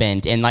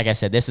happened. And like I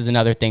said, this is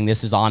another thing.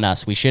 This is on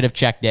us. We should have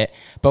checked it.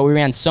 But we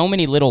ran so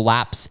many little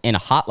laps in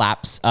hot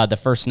laps the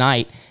first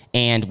night.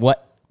 And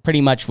what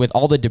pretty much with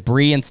all the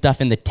debris and stuff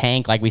in the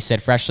tank, like we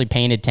said, freshly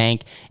painted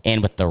tank,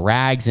 and with the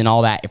rags and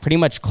all that, it pretty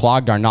much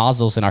clogged our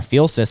nozzles and our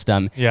fuel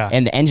system. Yeah.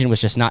 And the engine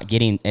was just not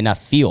getting enough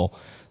fuel.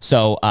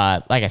 So,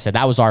 like I said,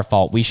 that was our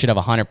fault. We should have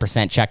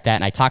 100% checked that.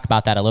 And I talk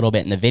about that a little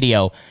bit in the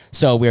video.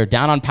 So we were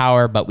down on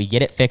power, but we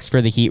get it fixed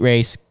for the heat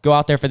race. Go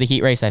out there for the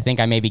heat race. I think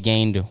I maybe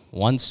gained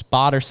one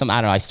spot or something.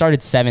 I don't know. I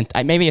started seventh.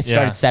 Maybe it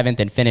started seventh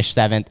and finished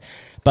seventh.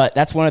 But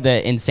that's one of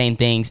the insane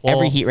things.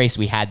 Every heat race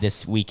we had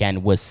this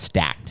weekend was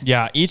stacked.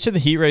 Yeah, each of the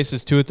heat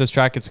races, too, at this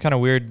track, it's kind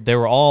of weird. They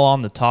were all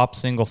on the top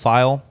single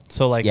file.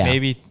 So,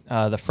 maybe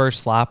the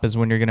first lap is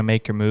when you're going to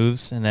make your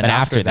moves. And then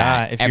after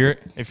that,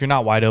 if you're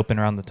not wide open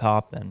around the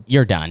top, then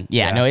you're done.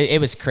 Yeah. No,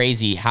 it was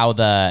crazy how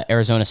the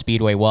Arizona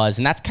Speedway was.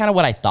 And that's kind of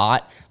what I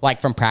thought. Like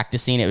from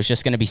practicing, it was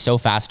just going to be so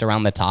fast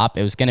around the top.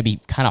 It was going to be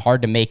kind of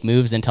hard to make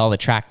moves until the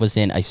track was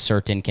in a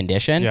certain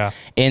condition. Yeah.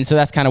 And so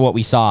that's kind of what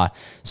we saw.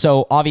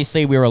 So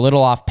obviously we were a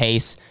little off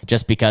pace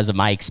just because of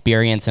my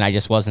experience and I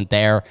just wasn't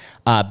there.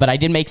 But I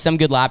did make some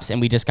good laps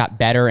and we just got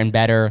better and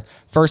better.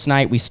 First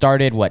night we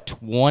started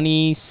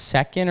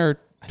 22nd or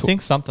I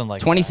think something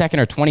like 22nd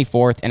or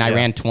 24th, and I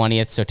ran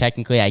 20th, so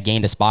technically I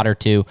gained a spot or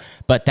two.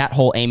 But that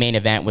whole A-Main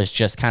event was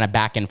just kind of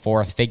back and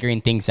forth,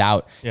 figuring things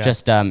out,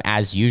 just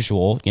as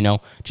usual,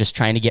 just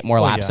trying to get more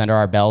laps under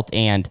our belt.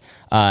 And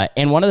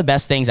one of the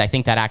best things I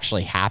think that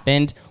actually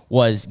happened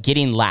was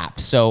getting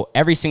lapped. So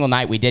every single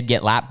night we did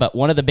get lapped, but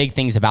one of the big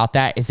things about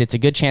that is it's a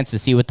good chance to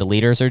see what the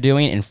leaders are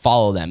doing and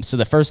follow them. So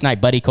the first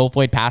night, Buddy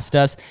Kofoid passed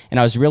us,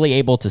 and I was really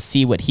able to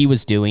see what he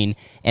was doing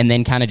and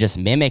then kind of just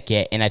mimic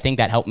it. And I think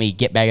that helped me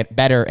get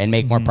better and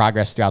make more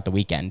progress throughout the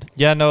weekend.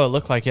 Yeah, no, it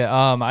looked like it.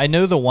 I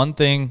know the one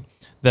thing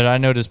that I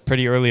noticed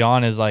pretty early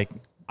on is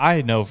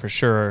I know for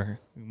sure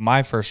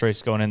my first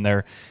race going in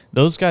there,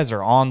 those guys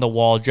are on the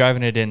wall,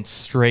 driving it in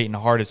straight and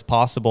hard as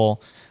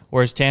possible.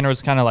 Whereas Tanner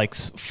was kind of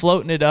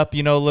floating it up, a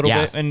little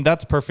bit. And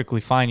that's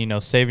perfectly fine,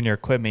 saving your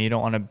equipment. You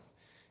don't want to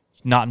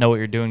not know what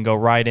you're doing, go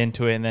right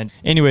into it. And then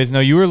anyways, no,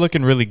 you were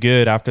looking really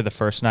good after the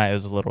first night. It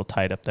was a little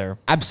tight up there.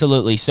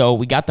 Absolutely. So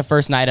we got the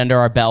first night under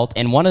our belt.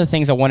 And one of the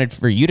things I wanted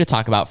for you to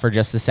talk about for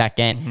just a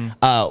second,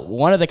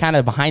 one of the kind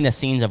of behind the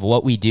scenes of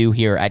what we do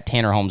here at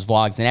Tanner Holmes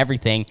Vlogs and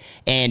everything.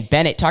 And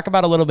Bennett, talk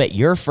about a little bit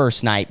your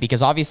first night,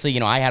 because obviously,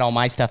 I had all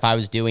my stuff I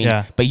was doing,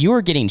 but you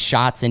were getting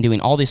shots and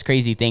doing all this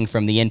crazy thing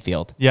from the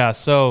infield. Yeah.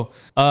 So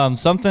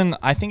something,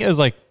 I think it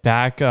was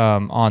back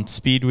on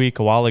Speed Week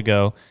a while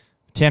ago,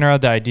 Tanner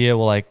had the idea,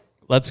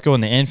 let's go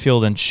in the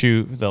infield and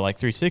shoot the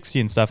 360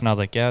 and stuff. And I was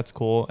like, yeah, it's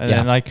cool. And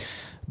then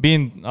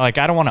being I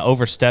don't want to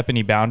overstep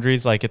any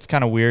boundaries. It's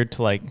kind of weird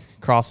to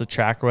cross a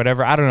track or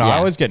whatever. I don't know. I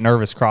always get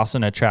nervous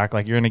crossing a track.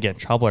 You're going to get in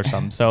trouble or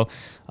something. So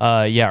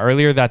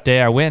earlier that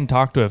day I went and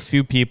talked to a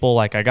few people.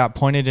 I got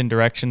pointed in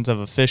directions of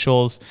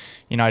officials.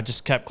 I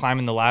just kept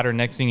climbing the ladder.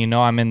 Next thing you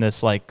know, I'm in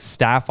this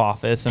staff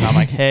office and I'm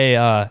like,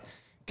 hey,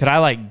 could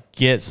I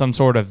get some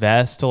sort of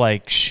vest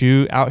to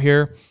shoot out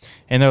here?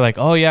 And they're like,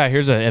 oh, yeah,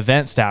 here's an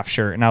event staff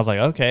shirt. And I was like,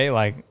 okay,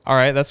 all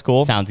right, that's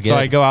cool. Sounds good. So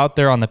I go out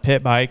there on the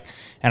pit bike,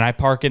 and I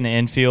park in the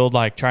infield,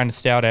 trying to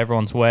stay out of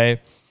everyone's way.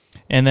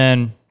 And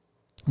then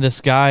this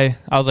guy,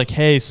 I was like,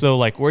 hey, so,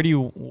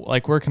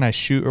 where can I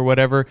shoot or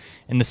whatever?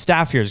 And the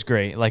staff here is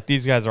great.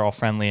 These guys are all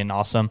friendly and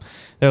awesome.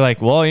 They're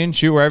like, well, you can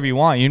shoot wherever you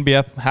want. You can be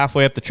up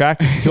halfway up the track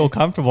if you feel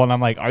comfortable. And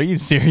I'm like, are you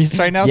serious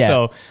right now? Yeah.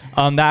 So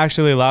that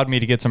actually allowed me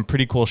to get some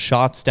pretty cool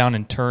shots down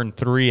in turn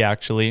 3,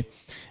 actually.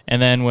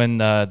 And then when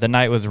the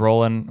night was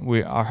rolling,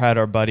 we had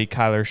our buddy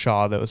Kyler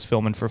Shaw that was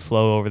filming for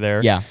Flow over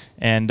there. Yeah.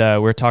 And we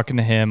were talking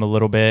to him a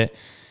little bit.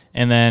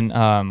 And then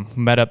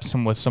met up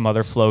with some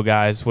other flow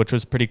guys, which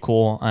was pretty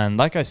cool. And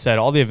like I said,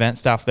 all the event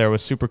staff there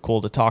was super cool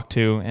to talk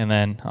to. And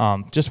then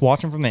just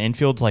watching from the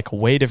infield's like a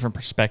way different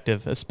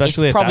perspective,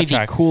 especially it's at probably that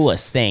track. The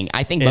coolest thing.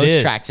 I think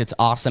most tracks, it's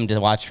awesome to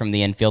watch from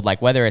the infield, like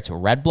whether it's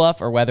Red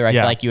Bluff or whether I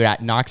feel like you're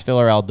at Knoxville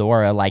or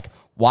Eldora, like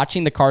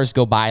watching the cars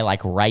go by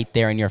like right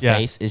there in your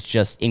face is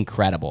just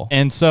incredible.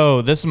 And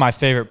so this is my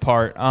favorite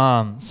part.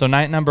 So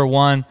night number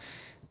 1,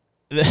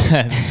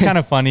 it's kind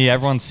of funny.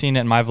 Everyone's seen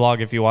it in my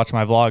vlog if you watch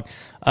my vlog.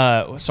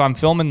 So I'm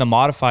filming the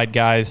modified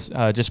guys,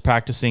 just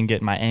practicing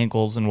getting my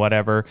ankles and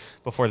whatever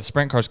before the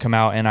sprint cars come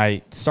out. And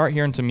I start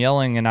hearing some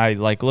yelling, and I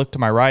like look to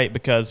my right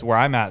because where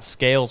I'm at,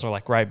 scales are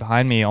like right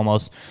behind me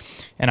almost.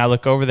 And I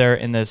look over there,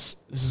 and this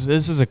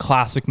is a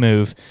classic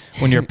move.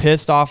 When you're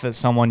pissed off at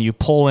someone, you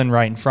pull in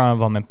right in front of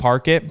them and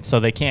park it so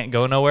they can't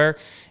go nowhere.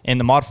 And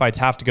the modifieds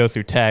have to go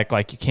through tech.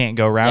 Like you can't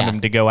go around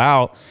them to go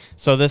out.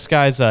 So this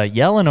guy's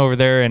yelling over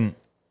there, and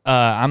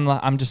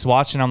I'm just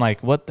watching. I'm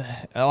like, what the,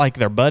 like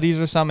they're buddies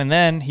or something. And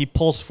then he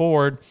pulls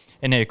forward,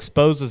 and it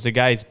exposes the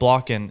guy he's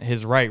blocking.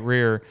 His right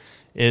rear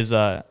is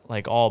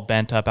like all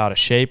bent up out of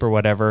shape or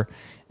whatever.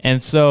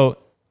 And so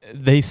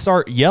they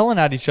start yelling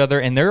at each other,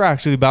 and they're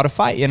actually about to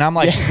fight. And I'm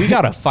like, we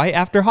got to fight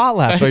after hot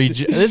laps.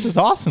 This is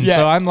awesome.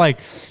 So I'm like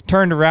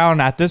turned around.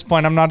 At this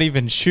point, I'm not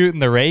even shooting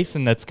the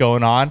racing that's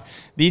going on.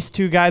 These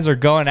two guys are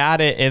going at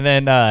it. And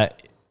then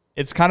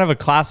it's kind of a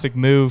classic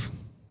move.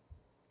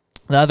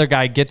 The other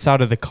guy gets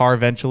out of the car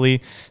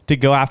eventually to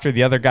go after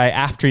the other guy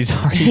after he's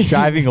already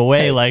driving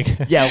away. Like,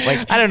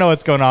 I don't know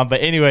what's going on.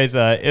 But anyways,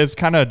 it's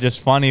kind of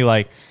just funny.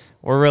 Like,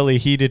 we're really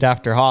heated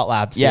after hot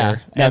laps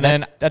here. Yeah, and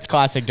then that's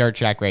classic dirt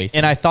track racing.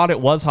 And I thought it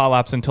was hot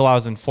laps until I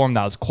was informed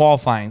that was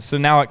qualifying. So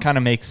now it kind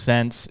of makes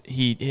sense.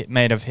 It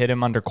may have hit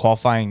him under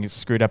qualifying. He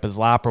screwed up his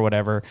lap or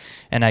whatever.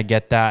 And I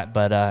get that.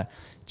 But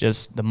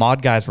just the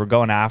mod guys were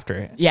going after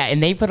it. Yeah,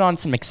 and they put on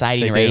some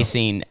exciting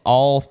racing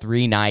all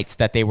 3 nights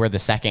that they were the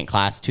second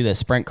class to the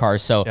sprint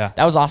cars. So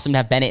that was awesome to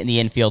have Bennett in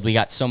the infield. We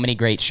got so many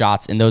great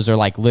shots, and those are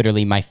like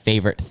literally my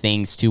favorite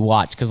things to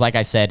watch. Because like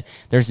I said,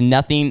 there's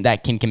nothing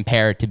that can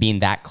compare to being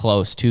that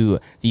close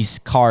to these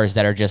cars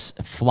that are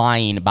just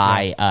flying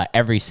by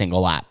every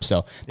single lap.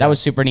 So that was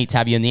super neat to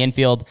have you in the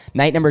infield.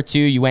 Night number 2,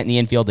 you went in the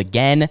infield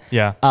again.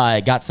 Yeah.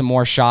 Got some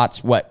more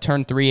shots. What,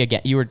 turn 3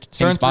 again? You were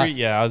same turn spot? 3,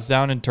 yeah. I was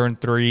down in turn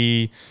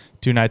 3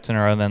 2 nights in a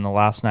row. And then the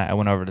last night I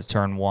went over to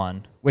turn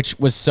 1. Which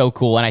was so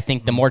cool. And I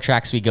think the more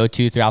tracks we go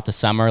to throughout the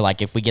summer,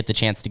 like if we get the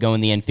chance to go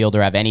in the infield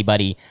or have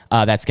anybody,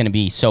 that's going to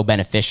be so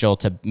beneficial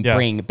to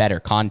bring better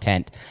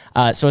content.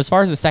 So as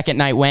far as the second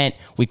night went,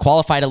 we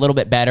qualified a little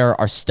bit better.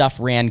 Our stuff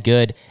ran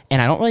good.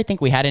 And I don't really think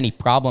we had any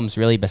problems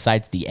really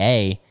besides the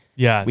A.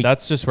 Yeah,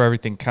 that's just where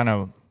everything kind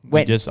of...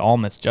 We just all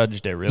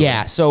misjudged it, really.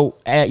 Yeah, so,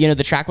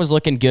 the track was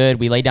looking good.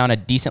 We laid down a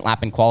decent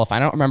lap in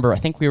qualifying. I don't remember. I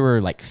think we were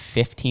like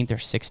 15th or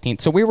 16th.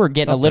 So we were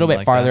getting a little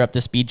bit farther up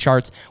the speed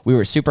charts. We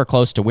were super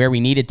close to where we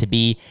needed to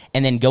be.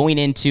 And then going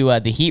into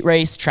the heat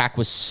race, track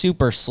was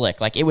super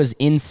slick. Like, it was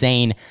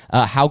insane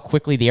how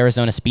quickly the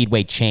Arizona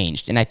Speedway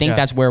changed. And I think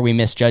that's where we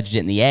misjudged it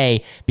in the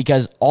A,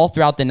 because all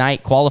throughout the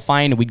night,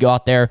 qualifying, we'd go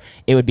out there,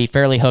 it would be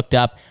fairly hooked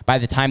up. By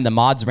the time the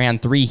mods ran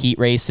 3 heat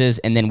races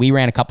and then we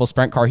ran a couple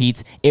sprint car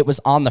heats, it was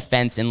on the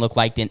fence and looked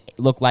like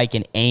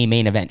an A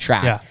main event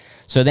track. Yeah.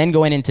 So then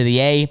going into the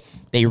A,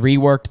 they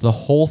reworked the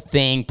whole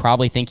thing,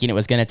 probably thinking it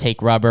was going to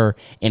take rubber,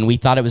 and we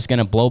thought it was going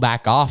to blow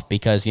back off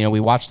because, we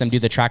watched them do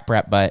the track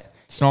prep, but...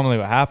 It's normally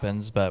what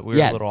happens, but we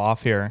were a little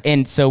off here.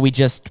 And so we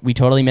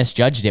totally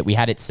misjudged it. We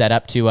had it set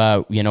up to,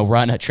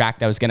 run a track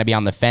that was going to be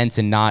on the fence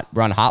and not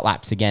run hot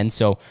laps again.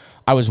 So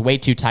I was way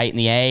too tight in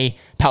the A,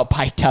 about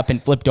piked up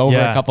and flipped over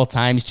a couple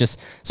times.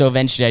 So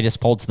eventually I just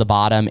pulled to the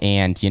bottom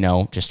and,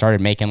 just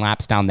started making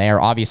laps down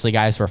there. Obviously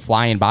guys were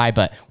flying by,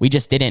 but we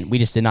just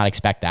did not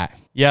expect that.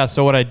 Yeah.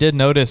 So what I did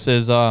notice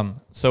is,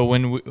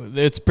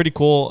 it's pretty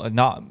cool.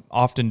 Not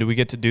often do we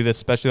get to do this,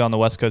 especially on the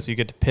West Coast. You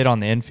get to pit on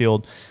the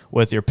infield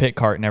with your pit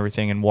cart and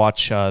everything and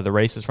watch the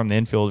races from the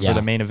infield for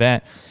the main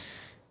event.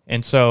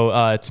 And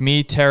so it's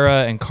me,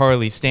 Tara, and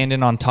Carly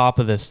standing on top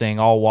of this thing,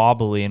 all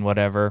wobbly and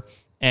whatever.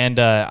 And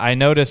I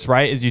noticed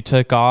right as you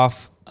took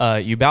off,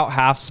 you about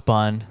half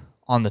spun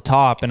on the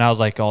top. And I was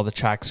like, oh, the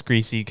track's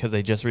greasy because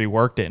they just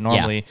reworked it.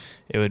 Normally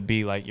it would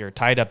be like you're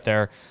tight up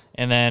there.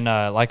 And then,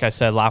 like I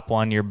said, lap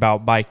 1, you're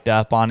about biked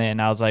up on it.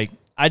 And I was like,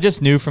 I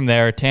just knew from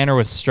there, Tanner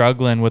was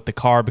struggling with the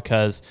car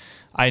because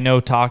I know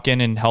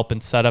talking and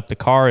helping set up the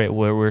car,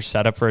 we were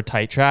set up for a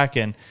tight track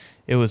and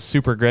it was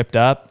super gripped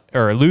up.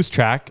 Or a loose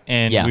track,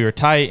 and we were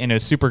tight, and it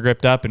was super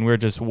gripped up, and we were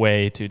just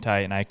way too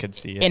tight, and I could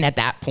see it. And at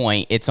that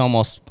point, it's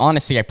almost,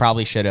 honestly, I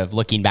probably should have,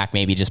 looking back,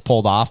 maybe just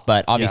pulled off,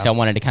 but obviously I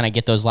wanted to kind of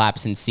get those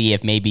laps and see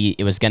if maybe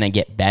it was going to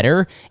get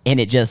better,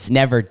 and it just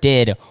never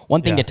did.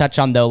 One thing to touch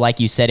on, though, like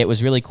you said, it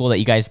was really cool that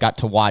you guys got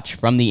to watch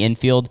from the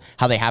infield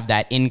how they have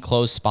that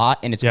enclosed spot,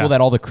 and it's cool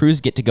that all the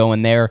crews get to go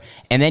in there,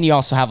 and then you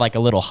also have like a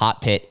little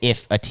hot pit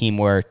if a team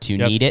were to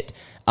need it.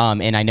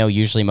 And I know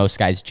usually most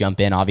guys jump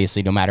in,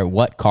 obviously, no matter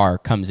what car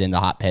comes in the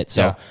hot pit.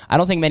 So I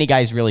don't think many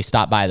guys really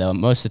stop by, though.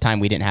 Most of the time,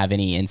 we didn't have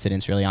any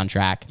incidents really on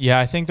track. Yeah,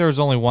 I think there was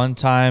only one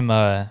time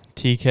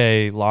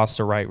TK lost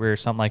a right rear or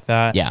something like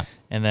that. Yeah.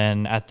 And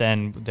then at the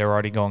end, they were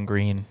already going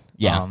green.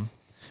 Yeah.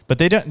 But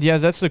they don't. Yeah,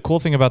 that's the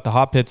cool thing about the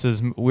hot pits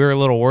is we were a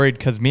little worried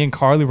because me and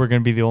Carly were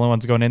going to be the only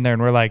ones going in there,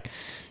 and we're like,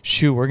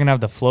 shoot, we're going to have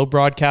the Flow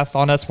broadcast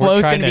on us.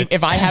 Flow's going to be,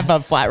 if I have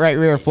a flat right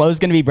rear, Flow's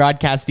going to be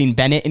broadcasting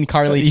Bennett and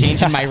Carly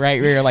changing my right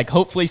rear. Like,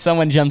 hopefully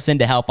someone jumps in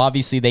to help.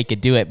 Obviously, they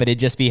could do it, but it'd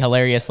just be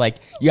hilarious. Like,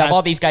 you have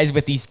all these guys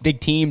with these big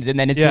teams, and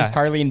then it's just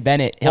Carly and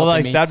Bennett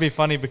helping me. That'd be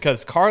funny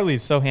because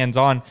Carly's so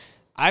hands-on.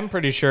 I'm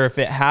pretty sure if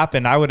it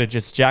happened, I would have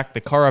just jacked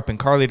the car up and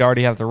Carly'd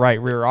already have the right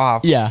rear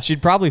off. Yeah.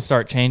 She'd probably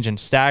start changing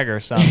stagger or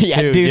something.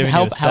 Yeah, too, dude,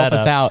 help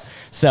us out.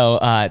 So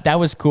that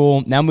was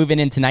cool. Now moving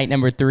into night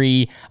number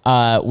 3,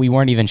 we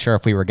weren't even sure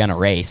if we were going to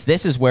race.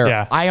 This is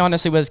where I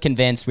honestly was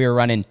convinced we were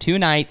running 2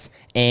 nights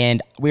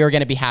and we were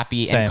going to be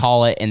happy and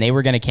call it, and they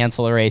were going to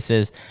cancel the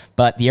races.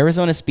 But the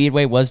Arizona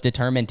Speedway was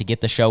determined to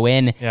get the show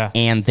in,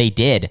 and they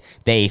did.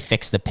 They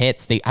fixed the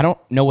pits. I don't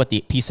know what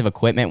the piece of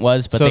equipment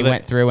was, but they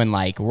went through and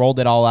like rolled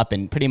it all up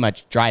and pretty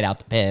much dried out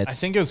the pits. I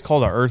think it was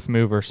called an earth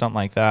move or something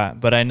like that.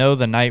 But I know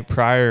the night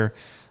prior,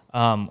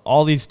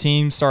 all these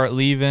teams start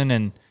leaving,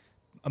 and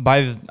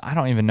I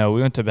don't even know.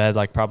 We went to bed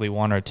like probably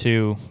 1 or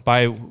 2.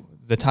 By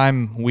the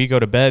time we go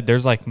to bed,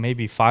 there's like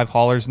maybe 5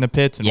 haulers in the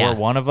pits, and we're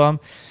one of them.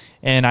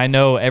 And I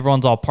know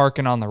everyone's all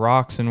parking on the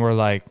rocks, and we're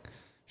like,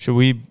 should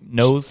we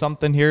know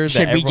something here?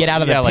 Should we get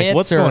out of the pits? Like,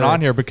 what's going on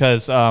here?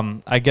 Because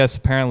I guess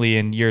apparently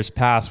in years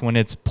past, when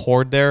it's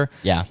poured there,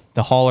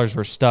 the haulers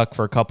were stuck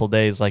for a couple of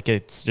days. Like,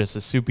 it's just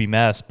a soupy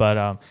mess.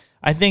 But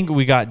I think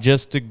we got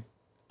just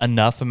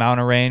enough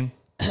amount of rain.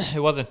 It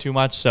wasn't too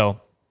much,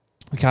 so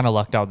we kind of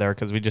lucked out there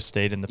because we just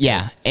stayed in the pits.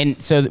 Yeah,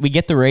 and so we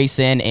get the race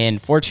in,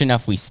 and fortunate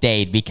enough we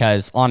stayed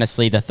because,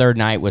 honestly, the third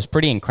night was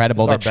pretty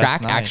incredible. The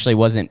track actually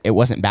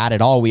wasn't bad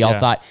at all. We all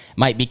thought it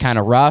might be kind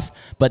of rough,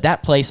 but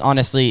that place,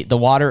 honestly, the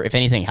water, if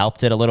anything,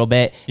 helped it a little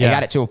bit. It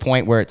got it to a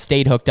point where it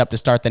stayed hooked up to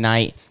start the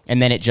night, and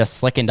then it just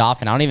slickened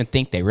off, and I don't even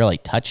think they really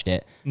touched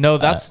it. No,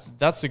 that's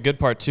the good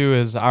part, too,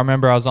 is I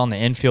remember I was on the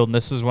infield, and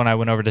this is when I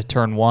went over to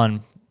turn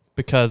 1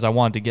 because I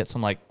wanted to get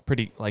some,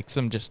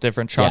 some just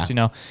different shots, you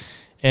know.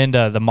 And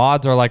the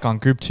mods are like on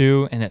group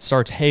 2, and it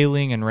starts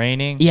hailing and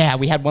raining. Yeah,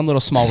 we had one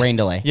little small rain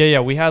delay. Yeah,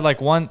 we had like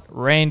one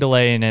rain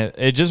delay, and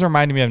it just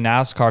reminded me of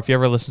NASCAR. If you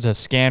ever listen to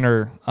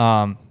Scanner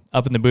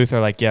up in the booth, they're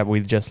like, yeah,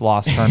 we just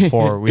lost turn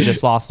 4. We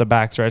just lost the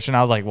backstretch. And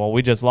I was like, well,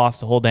 we just lost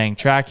the whole dang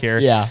track here.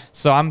 Yeah.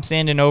 So I'm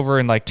standing over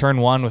in like turn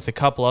 1 with a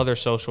couple other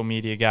social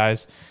media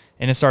guys,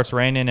 and it starts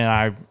raining,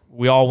 and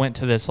we all went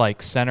to this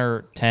like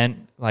center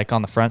tent like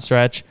on the front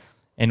stretch.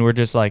 And we're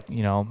just like,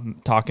 you know,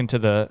 talking to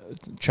the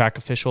track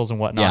officials and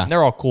whatnot. Yeah. And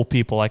they're all cool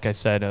people, like I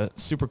said,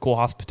 super cool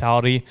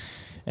hospitality.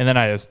 And then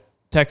I was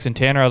texting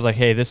Tanner. I was like,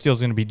 hey, this deal's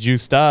going to be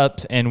juiced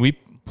up. And we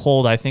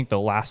pulled, I think, the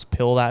last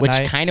pill that night.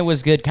 Which kind of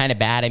was good, kind of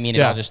bad. I mean,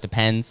 it all just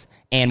depends.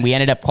 And we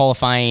ended up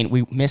qualifying.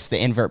 We missed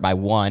the invert by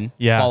 1.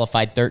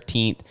 Qualified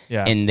 13th.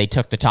 Yeah. And they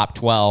took the top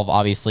 12,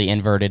 obviously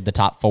inverted the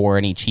top 4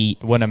 in each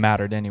heat. Wouldn't have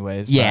mattered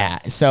anyways. Yeah.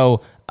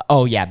 So,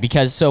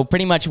 because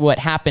pretty much what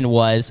happened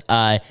was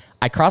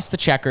I crossed the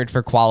checkered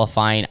for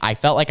qualifying. I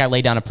felt like I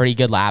laid down a pretty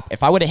good lap.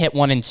 If I would have hit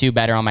 1 and 2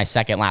 better on my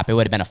second lap, it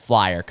would have been a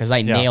flyer because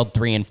I nailed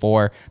 3 and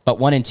 4. But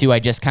 1 and 2, I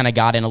just kind of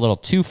got in a little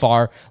too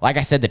far. Like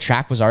I said, the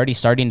track was already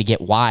starting to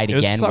get wide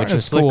again, which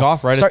was slick cool.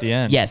 Off at the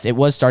end. Yes, it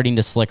was starting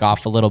to slick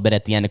off a little bit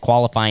at the end of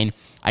qualifying.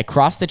 I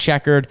crossed the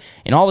checkered,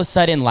 and all of a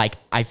sudden, like,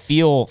 I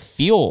feel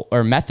fuel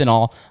or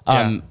methanol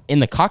in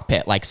the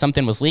cockpit. Like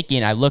something was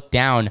leaking. I looked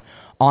down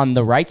on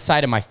the right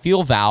side of my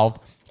fuel valve.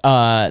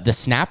 The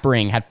snap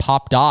ring had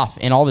popped off,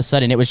 and all of a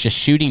sudden it was just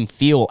shooting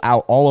fuel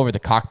out all over the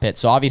cockpit.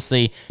 So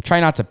obviously try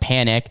not to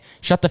panic,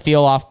 shut the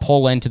fuel off,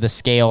 pull into the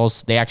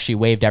scales. They actually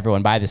waved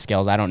everyone by the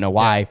scales. I don't know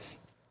why,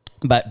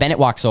 but Bennett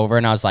walks over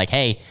and I was like,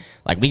 hey,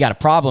 like, we got a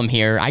problem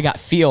here. I got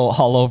fuel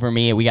all over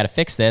me. We got to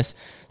fix this.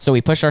 So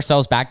we pushed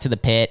ourselves back to the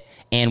pit,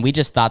 and we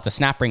just thought the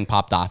snap ring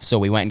popped off. So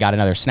we went and got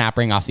another snap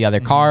ring off the other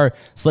car,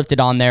 slipped it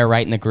on there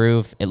right in the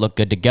groove. It looked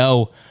good to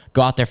go.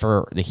 Go out there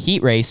for the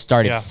heat race,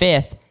 started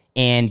 5th,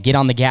 and get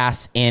on the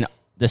gas, and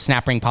the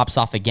snap ring pops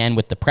off again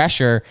with the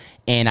pressure,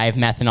 and I have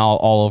methanol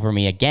all over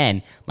me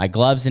again, my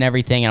gloves and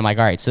everything. And I'm like,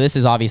 all right, so this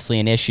is obviously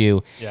an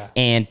issue.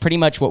 And pretty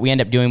much what we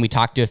end up doing, we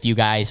talked to a few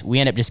guys. We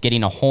end up just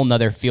getting a whole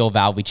nother fuel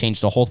valve. We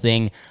changed the whole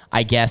thing.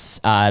 I guess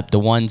the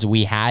ones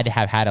we have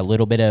had a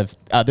little bit of,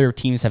 other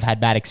teams have had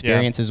bad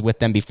experiences with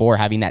them before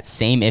having that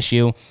same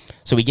issue.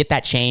 So we get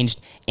that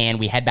changed, and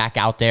we head back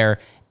out there.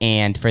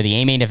 And for the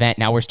A-Main event,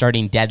 now we're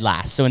starting dead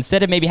last. So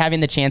instead of maybe having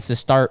the chance to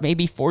start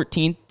maybe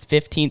 14th,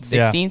 15th,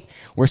 16th,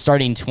 we're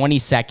starting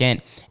 22nd.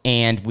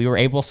 And we were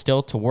able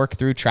still to work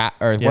through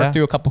work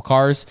through a couple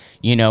cars,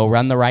 you know,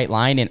 run the right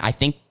line. And I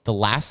think the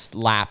last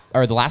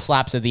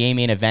laps of the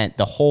A-Main event,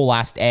 the whole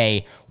last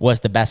A, was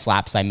the best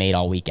laps I made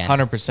all weekend.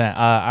 100%.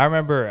 I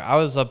remember I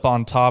was up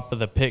on top of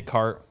the pit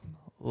cart.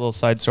 A little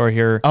side story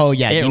here. Oh,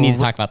 yeah. You need to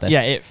talk about this.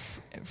 Yeah, it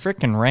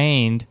freaking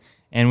rained.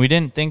 And we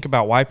didn't think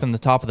about wiping the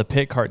top of the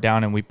pit cart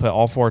down, and we put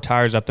all 4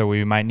 tires up there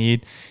we might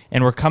need.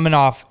 And we're coming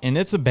off, and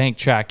it's a bank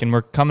track, and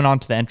we're coming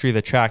onto the entry of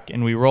the track,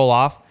 and we roll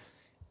off.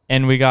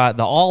 And we got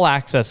the All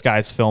Access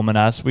guys filming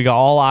us. We got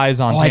all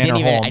eyes on Tanner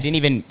Holmes. I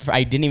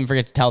didn't even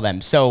forget to tell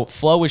them. So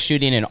Flo was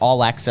shooting an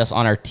All Access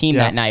on our team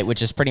that night,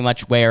 which is pretty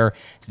much where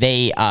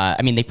they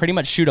pretty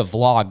much shoot a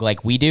vlog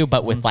like we do,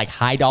 but with like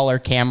high dollar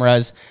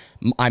cameras.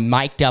 I'm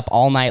mic'd up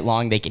all night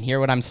long. They can hear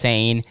what I'm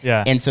saying.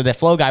 Yeah. And so the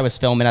Flo guy was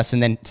filming us,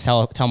 and then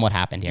tell them what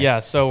happened here.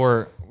 Yeah. So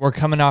we're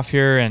coming off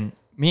here, and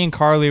me and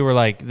Carly were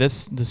like,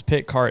 this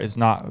pit cart is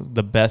not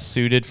the best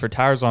suited for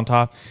tires on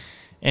top.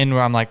 And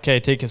I'm like, okay,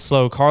 take it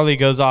slow. Carly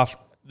goes off.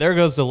 There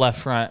goes the left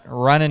front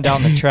running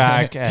down the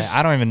track.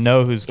 I don't even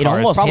know whose car. It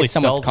almost it's probably hit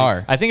someone's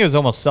car. I think it was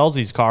almost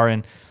Selzy's car.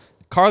 And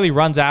Carly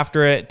runs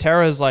after it.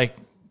 Tara's like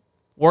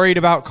worried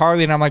about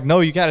Carly, and I'm like, no,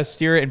 you got to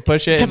steer it and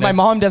push it. Because my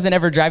mom doesn't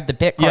ever drive the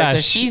pit car, Yeah,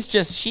 so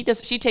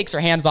she takes her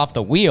hands off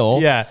the wheel.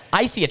 Yeah.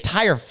 I see a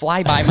tire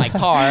fly by my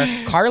car.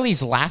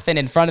 Carly's laughing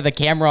in front of the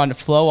camera on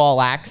Flo All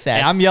Access.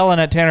 And I'm yelling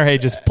at Tanner, hey,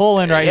 just pull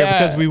in right here, Yeah.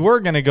 because we were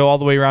going to go all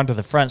the way around to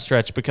the front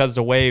stretch, because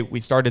the way we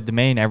started the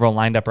main, everyone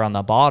lined up around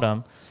the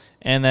bottom.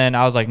 And then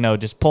I was like, no,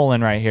 just pull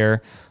in right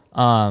here.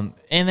 And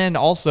then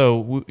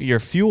also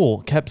your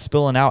fuel kept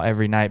spilling out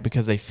every night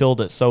because they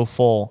filled it so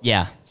full.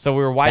 Yeah. So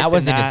we were wiping that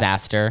was a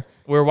disaster.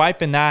 We were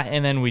wiping that,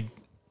 and then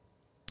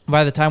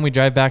by the time we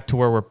drive back to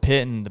where we're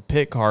pitting the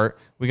pit cart,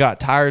 we got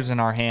tires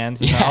in our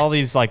hands, and all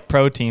these like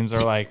pro teams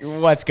are like,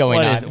 what's going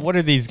on? What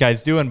are these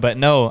guys doing? But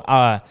no,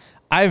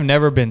 I've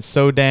never been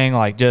so dang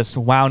like just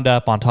wound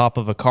up on top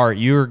of a cart.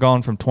 You were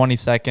going from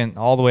 22nd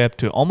all the way up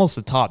to almost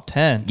the top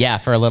 10. Yeah,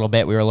 for a little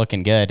bit we were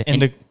looking good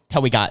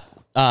until we got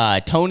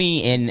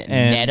Tony and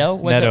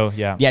Neto.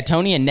 Yeah,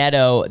 Tony and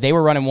Neto, they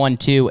were running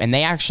 1-2, and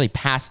they actually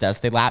passed us.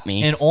 They lapped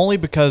me, and only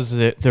because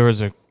there was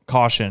a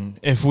caution.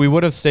 If we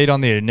would have stayed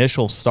on the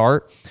initial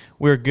start,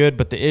 we were good.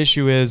 But the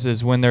issue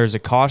is when there's a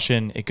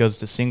caution, it goes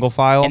to single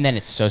file, and then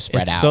it's so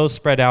spread out. It's so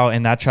spread out,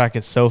 and that track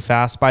is so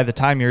fast. By the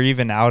time you're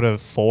even out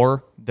of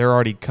 4, they're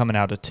already coming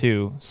out of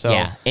 2. So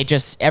yeah, it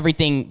just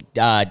everything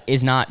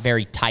is not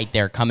very tight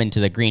there coming to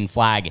the green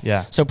flag.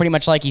 Yeah. So pretty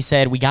much like he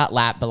said, we got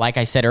lapped, but like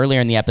I said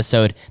earlier in the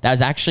episode, that was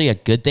actually a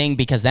good thing,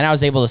 because then I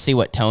was able to see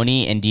what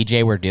Tony and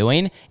DJ were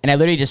doing, and I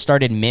literally just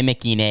started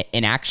mimicking it.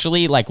 And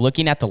actually, like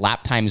looking at the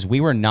lap times, we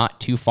were not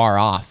too far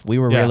off. We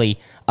were really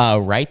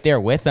right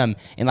there with them.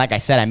 And like I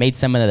said, I made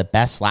some of the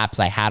best laps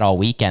I had all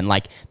weekend.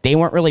 Like they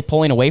weren't really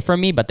pulling away from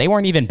me, but they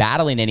weren't even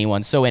battling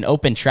anyone. So in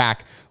open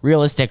track,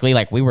 realistically,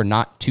 like we were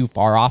not too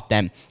far off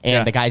them,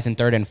 and the guys in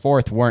 3rd and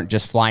 4th weren't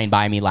just flying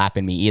by me,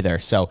 lapping me either.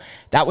 So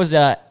that was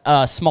a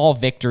small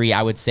victory,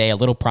 I would say, a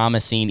little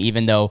promising,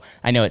 even though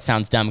I know it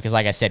sounds dumb because,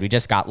 like I said, we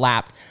just got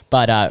lapped.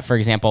 But for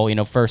example,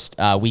 first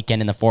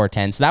weekend in the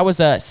 410, so that was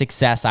a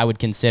success, I would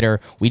consider.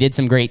 We did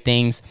some great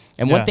things,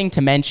 and one thing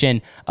to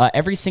mention: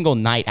 every single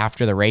night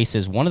after the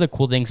races, one of the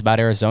cool things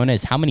about Arizona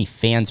is how many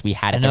fans we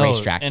had at the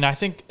racetrack. And I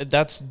think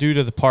that's due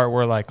to the part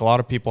where like a lot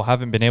of people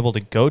haven't been able to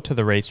go to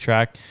the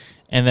racetrack.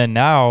 And then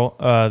now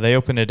they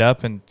opened it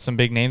up, and some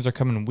big names are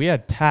coming. We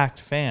had packed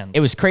fans. It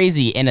was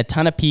crazy, and a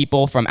ton of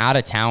people from out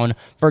of town.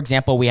 For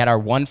example, we had our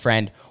one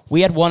friend.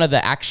 We had one of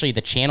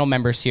the channel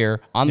members here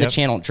on the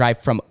channel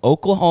drive from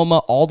Oklahoma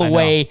all the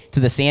way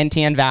to the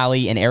Santan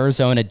Valley in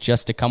Arizona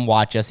just to come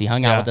watch us. He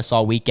hung out with us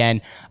all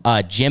weekend.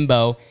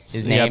 Jimbo,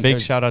 his name. Yeah,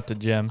 big shout out to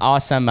Jim.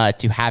 Awesome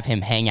to have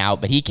him hang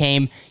out. But he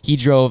came, he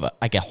drove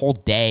like a whole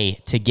day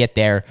to get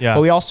there. Yeah.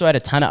 But we also had a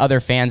ton of other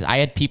fans. I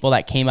had people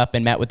that came up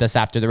and met with us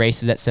after the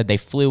races that said they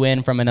flew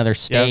in from another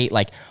state. Yep.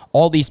 Like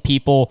all these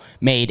people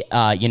made,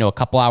 a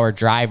couple hour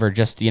drive or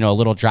just, a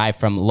little drive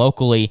from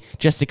locally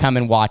just to come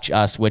and watch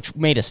us, which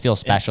made us feel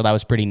special. That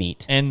was pretty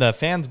neat. And the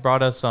fans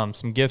brought us some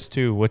gifts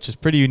too, which is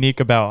pretty unique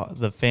about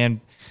the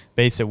fan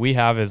base that we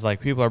have, is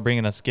like people are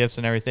bringing us gifts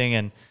and everything.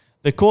 And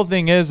the cool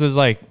thing is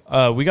like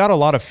we got a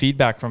lot of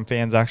feedback from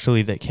fans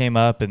actually that came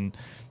up, and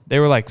they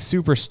were like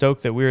super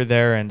stoked that we were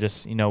there, and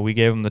just, we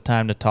gave them the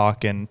time to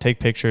talk and take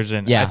pictures.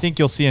 And I think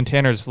you'll see in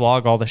Tanner's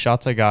vlog all the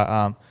shots I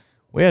got.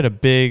 We had a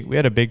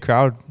big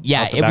crowd.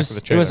 Yeah,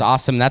 it was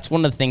awesome. That's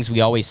one of the things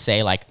we always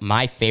say. Like,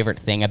 my favorite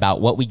thing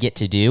about what we get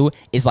to do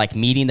is like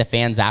meeting the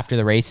fans after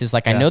the races.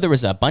 Like, I know there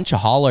was a bunch of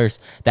haulers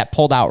that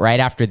pulled out right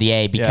after the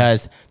A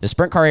because the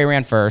sprint car A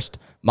ran first,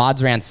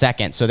 mods ran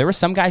second. So there were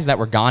some guys that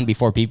were gone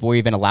before people were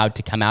even allowed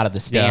to come out of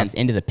the stands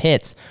into the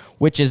pits,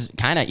 which is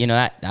kind of,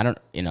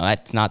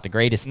 that's not the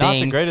greatest thing.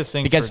 Not the greatest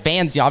thing. Because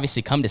fans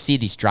obviously come to see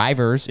these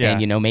drivers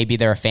and, maybe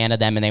they're a fan of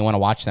them and they want to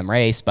watch them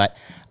race. But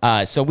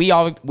so we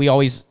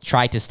always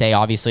try to stay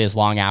obviously as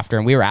long after,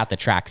 and we were at the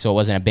track, so it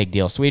wasn't a big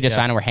deal. So we just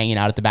kind of were hanging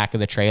out at the back of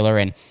the trailer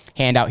and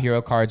hand out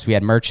hero cards. We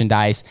had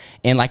merchandise.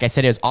 And like I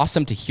said, it was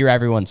awesome to hear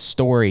everyone's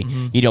story.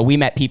 Mm-hmm. We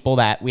met people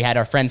we had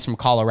our friends from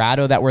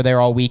Colorado that were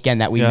there all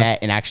weekend that we met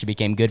and actually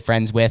became good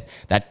friends with,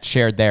 that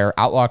shared their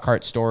outlaw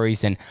kart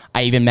stories. And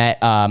I even met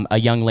a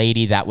young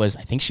lady that was,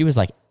 I think she was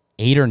like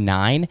 8 or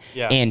 9.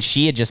 Yeah. And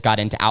she had just got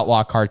into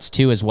outlaw karts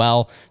too as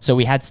well. So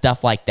we had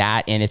stuff like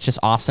that. And it's just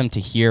awesome to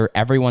hear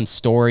everyone's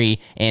story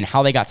and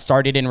how they got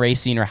started in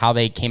racing or how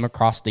they came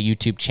across the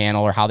YouTube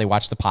channel or how they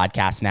watch the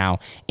podcast now.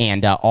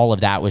 And all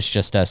of that was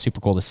just super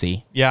cool to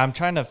see. Yeah, I'm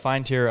trying to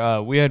find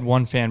here. We had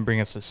one fan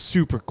bring us a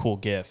super cool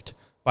gift,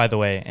 by the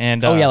way.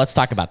 And yeah, let's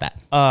talk about that.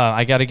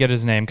 I got to get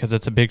his name because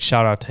it's a big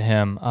shout out to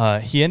him.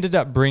 He ended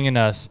up bringing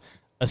us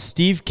a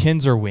Steve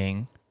Kinser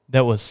wing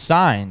that was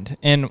signed,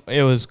 and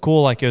it was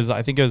cool. Like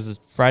I think it was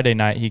Friday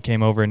night. He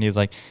came over and he was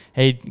like,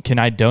 "Hey, can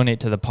I donate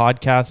to the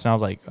podcast?" And I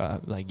was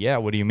like, "Yeah,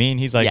 what do you mean?"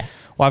 He's like,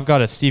 "Well, I've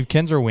got a Steve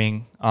Kinser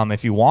wing.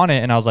 If you want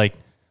it." And I was like,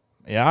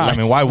 "Yeah, I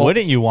mean, why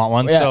wouldn't you want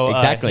one?" Yeah, so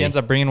exactly. He ends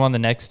up bringing one the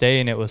next day,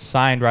 and it was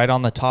signed right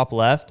on the top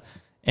left.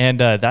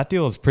 And that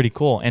deal is pretty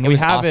cool. And we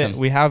have awesome. it.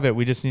 We have it.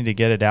 We just need to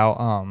get it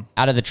out.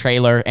 Out of the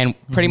trailer. And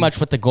pretty much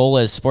what the goal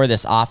is for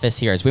this office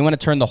here is we want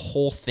to turn the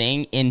whole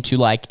thing into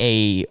like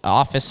a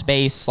office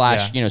space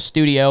 /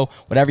 studio,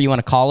 whatever you want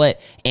to call it.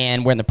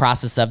 And we're in the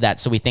process of that.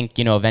 So we think,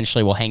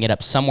 eventually we'll hang it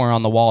up somewhere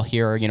on the wall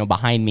here,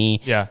 behind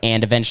me. Yeah.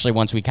 And eventually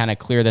once we kind of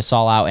clear this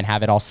all out and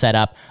have it all set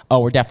up,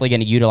 we're definitely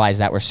going to utilize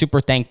that. We're super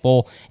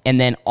thankful.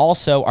 And then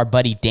also our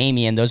buddy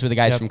Damien, those were the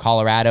guys from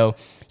Colorado.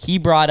 He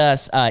brought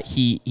us,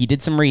 he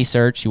did some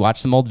research. He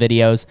watched some old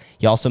videos.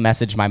 He also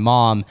messaged my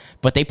mom,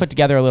 but they put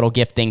together a little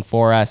gift thing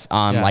for us,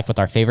 like with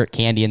our favorite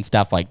candy and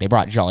stuff. Like they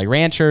brought Jolly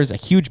Ranchers, a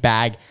huge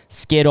bag,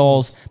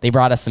 Skittles. They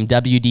brought us some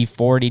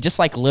WD-40, just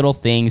like little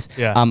things.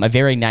 Yeah. A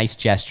very nice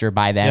gesture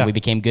by them. Yeah. We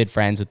became good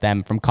friends with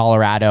them from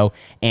Colorado,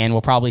 and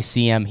we'll probably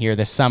see them here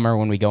this summer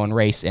when we go and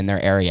race in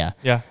their area.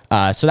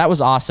 Yeah. So that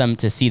was awesome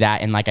to see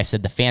that. And like I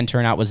said, the fan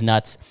turnout was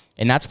nuts.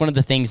 And that's one of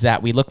the things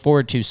that we look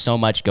forward to so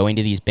much going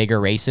to these bigger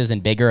races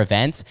and bigger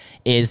events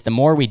is the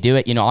more we do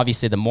it,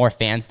 obviously the more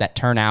fans that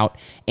turn out.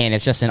 And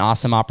it's just an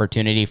awesome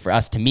opportunity for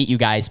us to meet you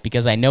guys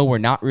because I know we're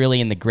not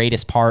really in the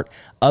greatest part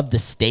of the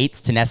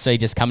states to necessarily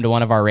just come to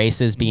one of our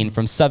races. Being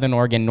from Southern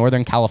Oregon,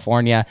 Northern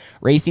California,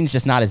 racing's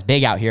just not as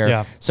big out here.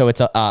 Yeah. So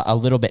it's a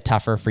little bit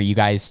tougher for you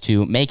guys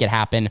to make it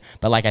happen.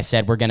 But like I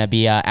said, we're going to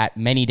be at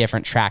many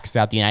different tracks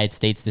throughout the United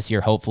States this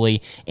year,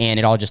 hopefully. And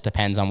it all just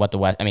depends on what the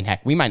West. I mean,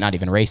 heck, we might not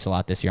even race a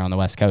lot this year on the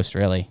West Coast,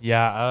 really.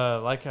 Yeah,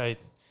 like I've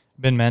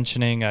been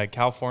mentioning,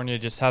 California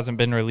just hasn't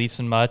been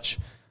releasing much.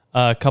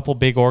 A couple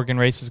big Oregon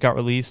races got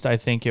released. I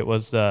think it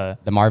was the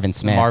Marvin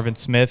Smith. Marvin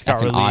Smith got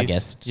That's in released.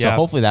 August. So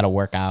hopefully that'll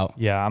work out.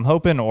 Yeah, I'm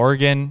hoping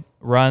Oregon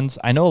runs.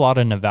 I know a lot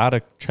of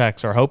Nevada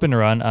tracks are hoping to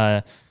run.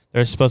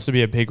 There's supposed to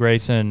be a big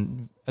race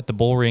at the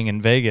Bull Ring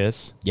in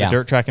Vegas, the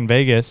dirt track in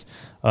Vegas,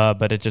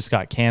 but it just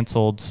got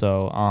canceled.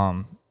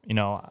 So,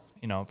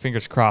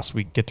 fingers crossed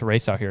we get to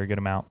race out here and get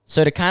them out.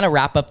 So to kind of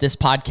wrap up this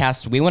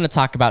podcast, we want to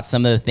talk about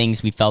some of the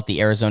things we felt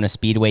the Arizona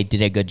Speedway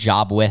did a good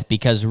job with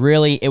because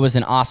really it was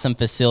an awesome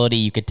facility.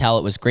 You could tell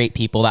it was great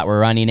people that were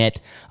running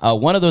it.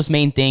 One of those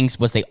main things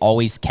was they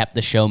always kept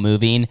the show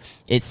moving.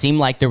 It seemed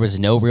like there was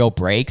no real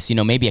breaks.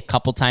 Maybe a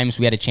couple times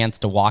we had a chance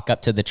to walk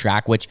up to the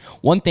track, which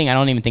one thing I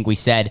don't even think we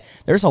said,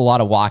 there's a lot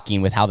of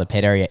walking with how the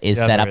pit area is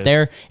set up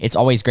there. It's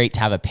always great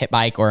to have a pit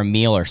bike or a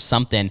meal or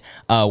something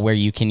where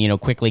you can,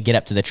 quickly get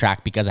up to the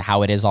track because of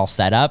how it is all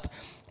set up.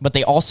 But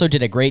they also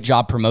did a great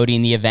job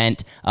promoting the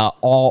event.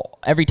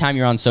 Every time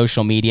you're on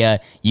social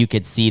media, you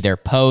could see their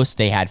posts.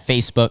 They had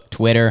Facebook,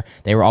 Twitter.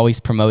 They were always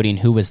promoting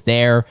who was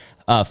there.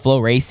 Flow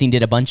Racing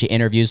did a bunch of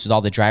interviews with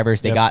all the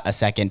drivers. They got a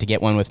second to get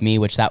one with me,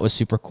 which that was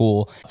super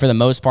cool. For the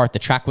most part, the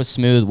track was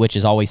smooth, which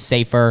is always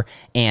safer,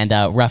 and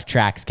rough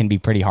tracks can be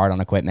pretty hard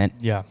on equipment.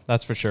 Yeah,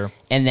 that's for sure.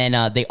 And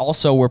then they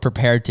also were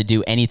prepared to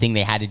do anything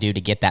they had to do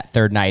to get that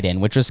third night in,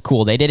 which was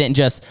cool. They didn't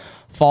just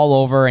fall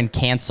over and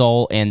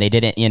cancel, and they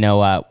didn't,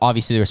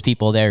 obviously there was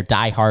people there,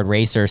 diehard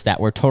racers that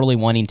were totally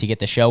wanting to get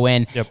the show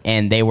in,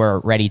 and they were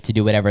ready to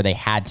do whatever they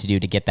had to do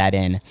to get that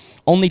in.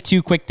 Only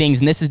two quick things,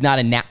 and this is not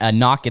a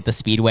knock at the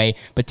Speedway,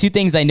 but two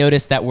things I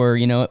noticed that were,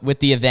 with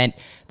the event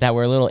that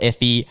were a little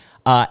iffy.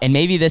 And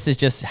maybe this is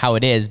just how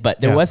it is, but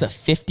there was a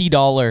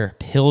 $50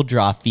 pill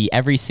draw fee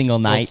every single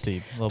night.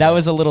 That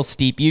was a little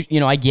steep.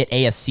 I get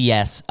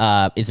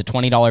ASCS is a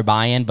 $20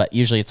 buy-in, but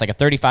usually it's like a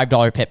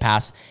 $35 pit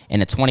pass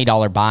and a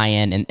 $20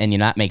 buy-in,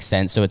 and that makes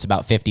sense. So it's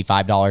about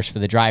 $55 for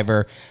the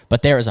driver.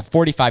 But there is a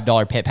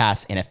 $45 pit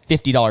pass and a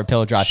 $50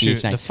 pill draw fee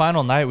each night. The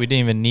final night we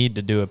didn't even need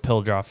to do a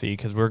pill draw fee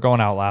because we were going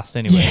out last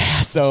anyway.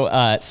 Yeah,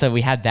 so we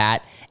had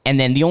that. And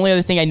then the only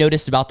other thing I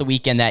noticed about the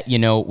weekend that,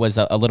 was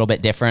a little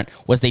bit different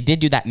was they did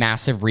do that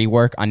massive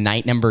rework on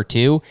night number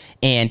 2,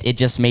 and it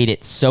just made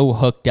it so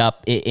hooked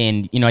up.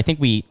 And, I think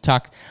we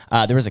talked,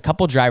 there was a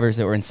couple drivers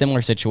that were in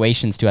similar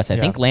situations to us. I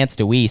think Lance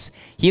DeWeese,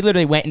 he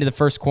literally went into the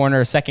first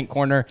corner, second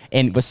corner,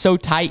 and was so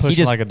tight, he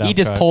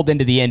just pulled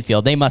into the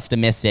infield. They must have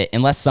missed it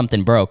unless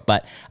something broke.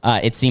 But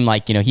it seemed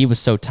like, he was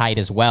so tight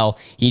as well.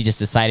 He just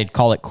decided,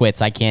 call it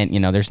quits. I can't,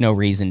 there's no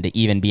reason to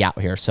even be out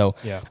here. So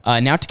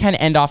now to kind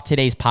of end off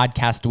today's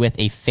podcast with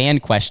a fan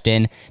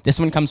question. This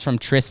one comes from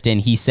Tristan.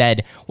 He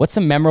said, what's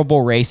a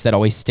memorable race that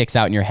always sticks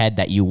out in your head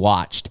that you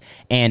watched?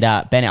 And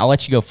Bennett, I'll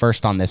let you go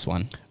first on this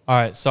one. All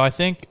right. So I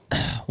think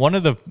I'm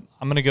going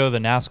to go the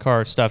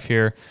NASCAR stuff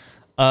here.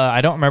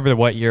 I don't remember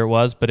what year it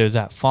was, but it was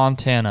at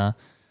Fontana.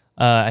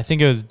 I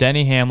think it was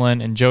Denny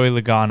Hamlin and Joey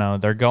Logano.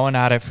 They're going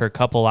at it for a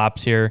couple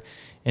laps here,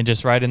 and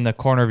just right in the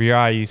corner of your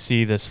eye, you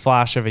see this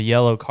flash of a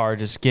yellow car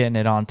just getting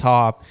it on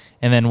top,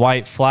 and then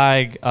white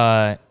flag.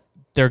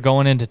 They're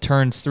going into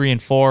turns 3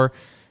 and 4.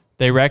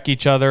 They wreck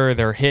each other.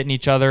 They're hitting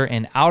each other,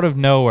 and out of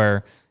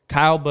nowhere,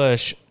 Kyle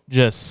Busch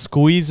just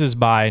squeezes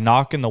by,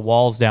 knocking the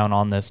walls down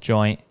on this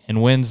joint,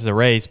 and wins the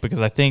race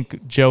because I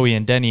think Joey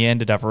and Denny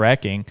ended up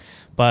wrecking.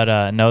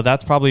 But no,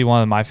 that's probably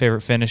one of my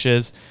favorite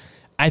finishes.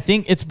 I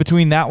think it's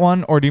between that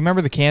one, or do you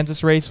remember the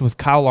Kansas race with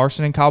Kyle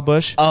Larson and Kyle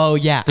Busch? Oh,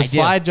 yeah. The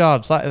slide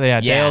job.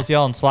 Dale's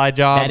yelling slide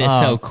job. That is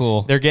so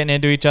cool. They're getting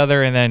into each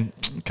other, and then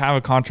kind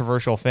of a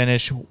controversial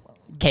finish.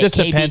 Just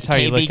depends how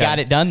you look at it. KB got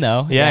it done,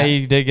 though. Yeah,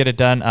 he did get it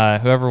done.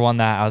 Whoever won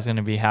that, I was going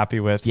to be happy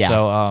with. Yeah.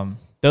 So,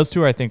 those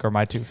two, I think, are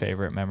my two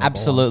favorite memorable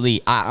Absolutely.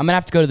 ones. I'm going to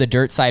have to go to the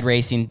dirt side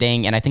racing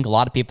thing, and I think a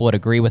lot of people would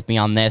agree with me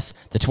on this.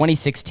 The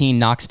 2016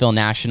 Knoxville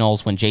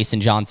Nationals when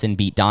Jason Johnson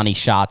beat Donnie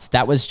Schatz,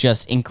 that was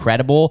just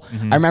incredible.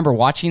 I remember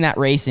watching that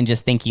race and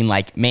just thinking,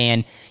 like,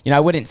 man, I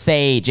wouldn't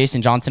say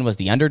Jason Johnson was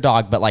the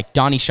underdog, but, like,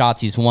 Donnie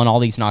Schatz, he's won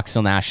all these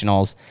Knoxville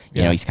Nationals.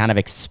 You know, he's kind of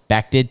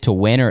expected to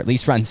win or at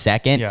least run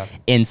second. Yeah.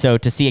 And so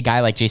to see a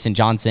guy like Jason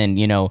Johnson,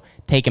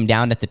 take him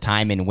down at the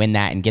time and win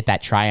that and get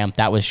that triumph,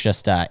 that was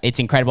just it's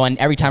incredible. And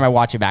every time I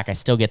watch it back, I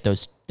still get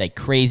those like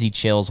crazy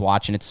chills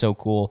watching. It's so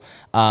cool.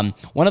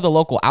 One of the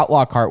local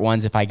outlaw kart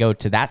ones, if I go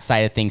to that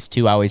side of things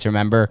too, I always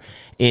remember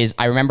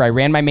I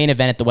ran my main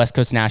event at the West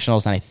Coast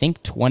Nationals in I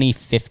think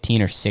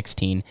 2015 or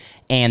 16.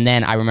 And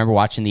then I remember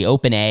watching the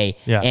Open A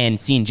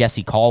and seeing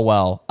Jesse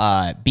Caldwell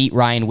beat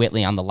Ryan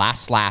Whitley on the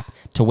last lap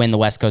to win the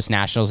West Coast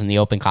Nationals in the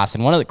open class.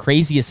 And one of the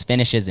craziest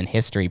finishes in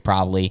history,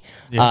 probably,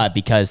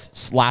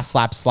 because last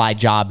lap slide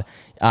job,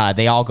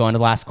 they all go into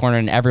the last corner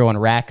and everyone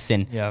wrecks,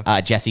 and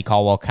Jesse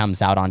Caldwell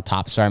comes out on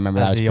top. So I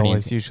remember that was pretty. He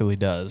always usually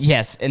does.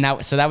 Yes, and that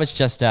was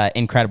just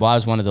incredible. That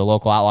was one of the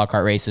local outlaw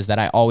kart races that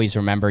I always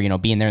remember.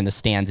 Being there in the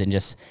stands and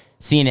just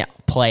seeing it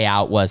play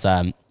out was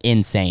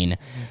insane.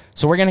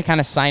 So we're going to kind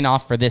of sign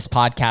off for this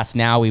podcast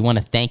now. We want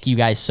to thank you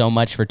guys so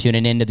much for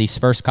tuning into these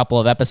first couple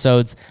of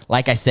episodes.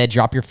 Like I said,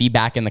 drop your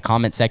feedback in the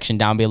comment section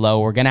down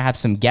below. We're going to have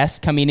some guests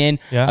coming in,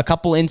 a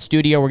couple in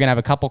studio. We're going to have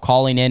a couple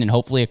calling in, and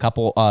hopefully a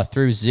couple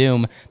through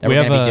Zoom that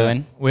we're going to be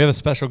doing. We have a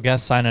special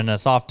guest signing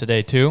us off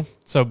today too.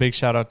 So big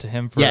shout out to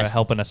him for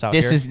helping us out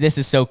here. This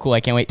is so cool. I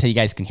can't wait till you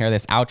guys can hear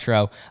this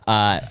outro.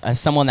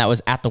 Someone that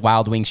was at the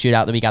Wild Wing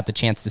Shootout that we got the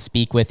chance to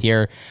speak with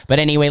here. But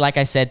anyway, like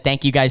I said,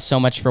 thank you guys so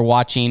much for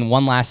watching.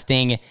 One last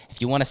thing, if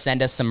you want to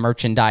send us some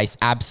merchandise,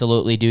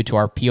 absolutely do to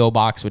our P.O.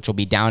 Box, which will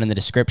be down in the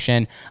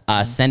description.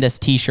 Send us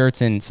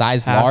t-shirts in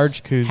size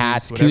large,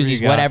 hats,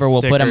 koozies, whatever.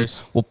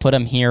 We'll put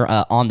them here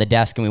on the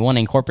desk, and we want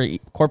to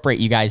incorporate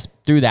you guys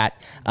through that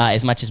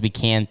as much as we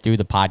can through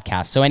the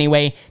podcast. So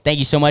anyway, thank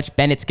you so much.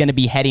 Bennett's going to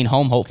be heading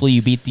home. Hopefully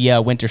you beat the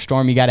winter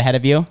storm you got ahead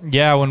of you.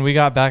 Yeah, when we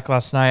got back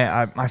last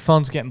night, my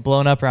phone's getting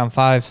blown up around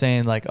 5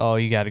 saying like, oh,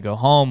 you got to go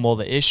home. Well,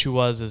 the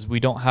issue is we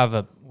have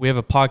a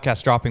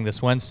podcast dropping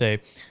this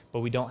Wednesday,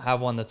 but we don't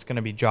have one that's going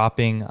to be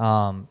dropping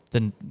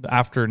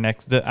after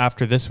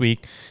this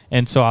week.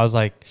 And so I was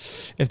like,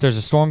 if there's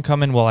a storm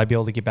coming, will I be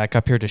able to get back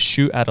up here to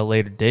shoot at a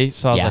later date?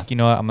 So I was like, you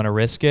know what, I'm going to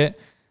risk it.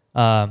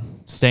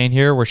 Staying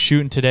here. We're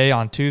shooting today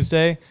on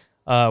Tuesday.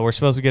 We're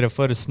supposed to get a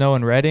foot of snow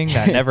in Redding.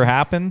 That never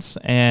happens.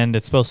 And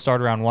it's supposed to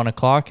start around 1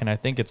 o'clock. And I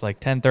think it's like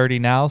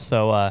 10:30 now.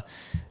 So,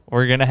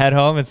 we're going to head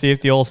home and see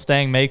if the old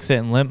Stang makes it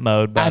in limp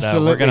mode. But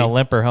we're going to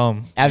limp her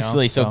home.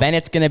 Absolutely. So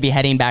Bennett's going to be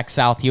heading back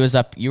south. You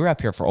were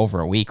up here for over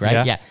a week,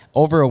 right? Yeah.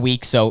 Over a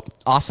week. So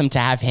awesome to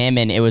have him.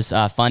 And it was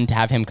fun to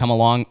have him come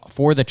along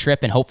for the trip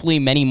and hopefully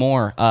many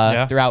more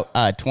throughout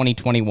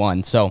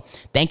 2021. So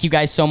thank you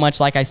guys so much.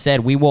 Like I said,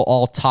 we will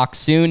all talk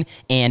soon,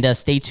 and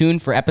stay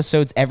tuned for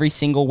episodes every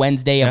single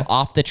Wednesday of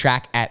Off the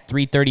Track at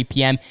 3:30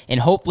 p.m. And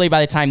hopefully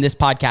by the time this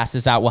podcast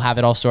is out, we'll have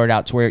it all sorted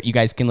out to where you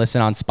guys can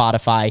listen on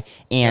Spotify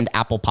and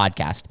Apple Podcast.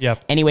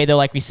 Anyway, though,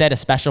 like we said, a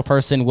special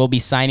person will be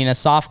signing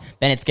us off.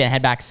 Bennett's going to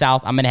head back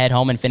south. I'm going to head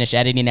home and finish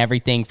editing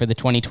everything for the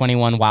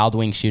 2021 Wild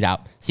Wing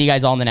Shootout. See you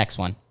guys all in the next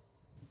one.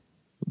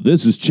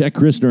 This is Chet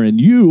Christner, and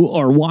you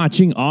are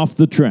watching Off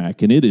the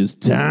Track, and it is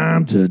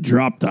time to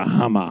drop the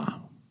hammer.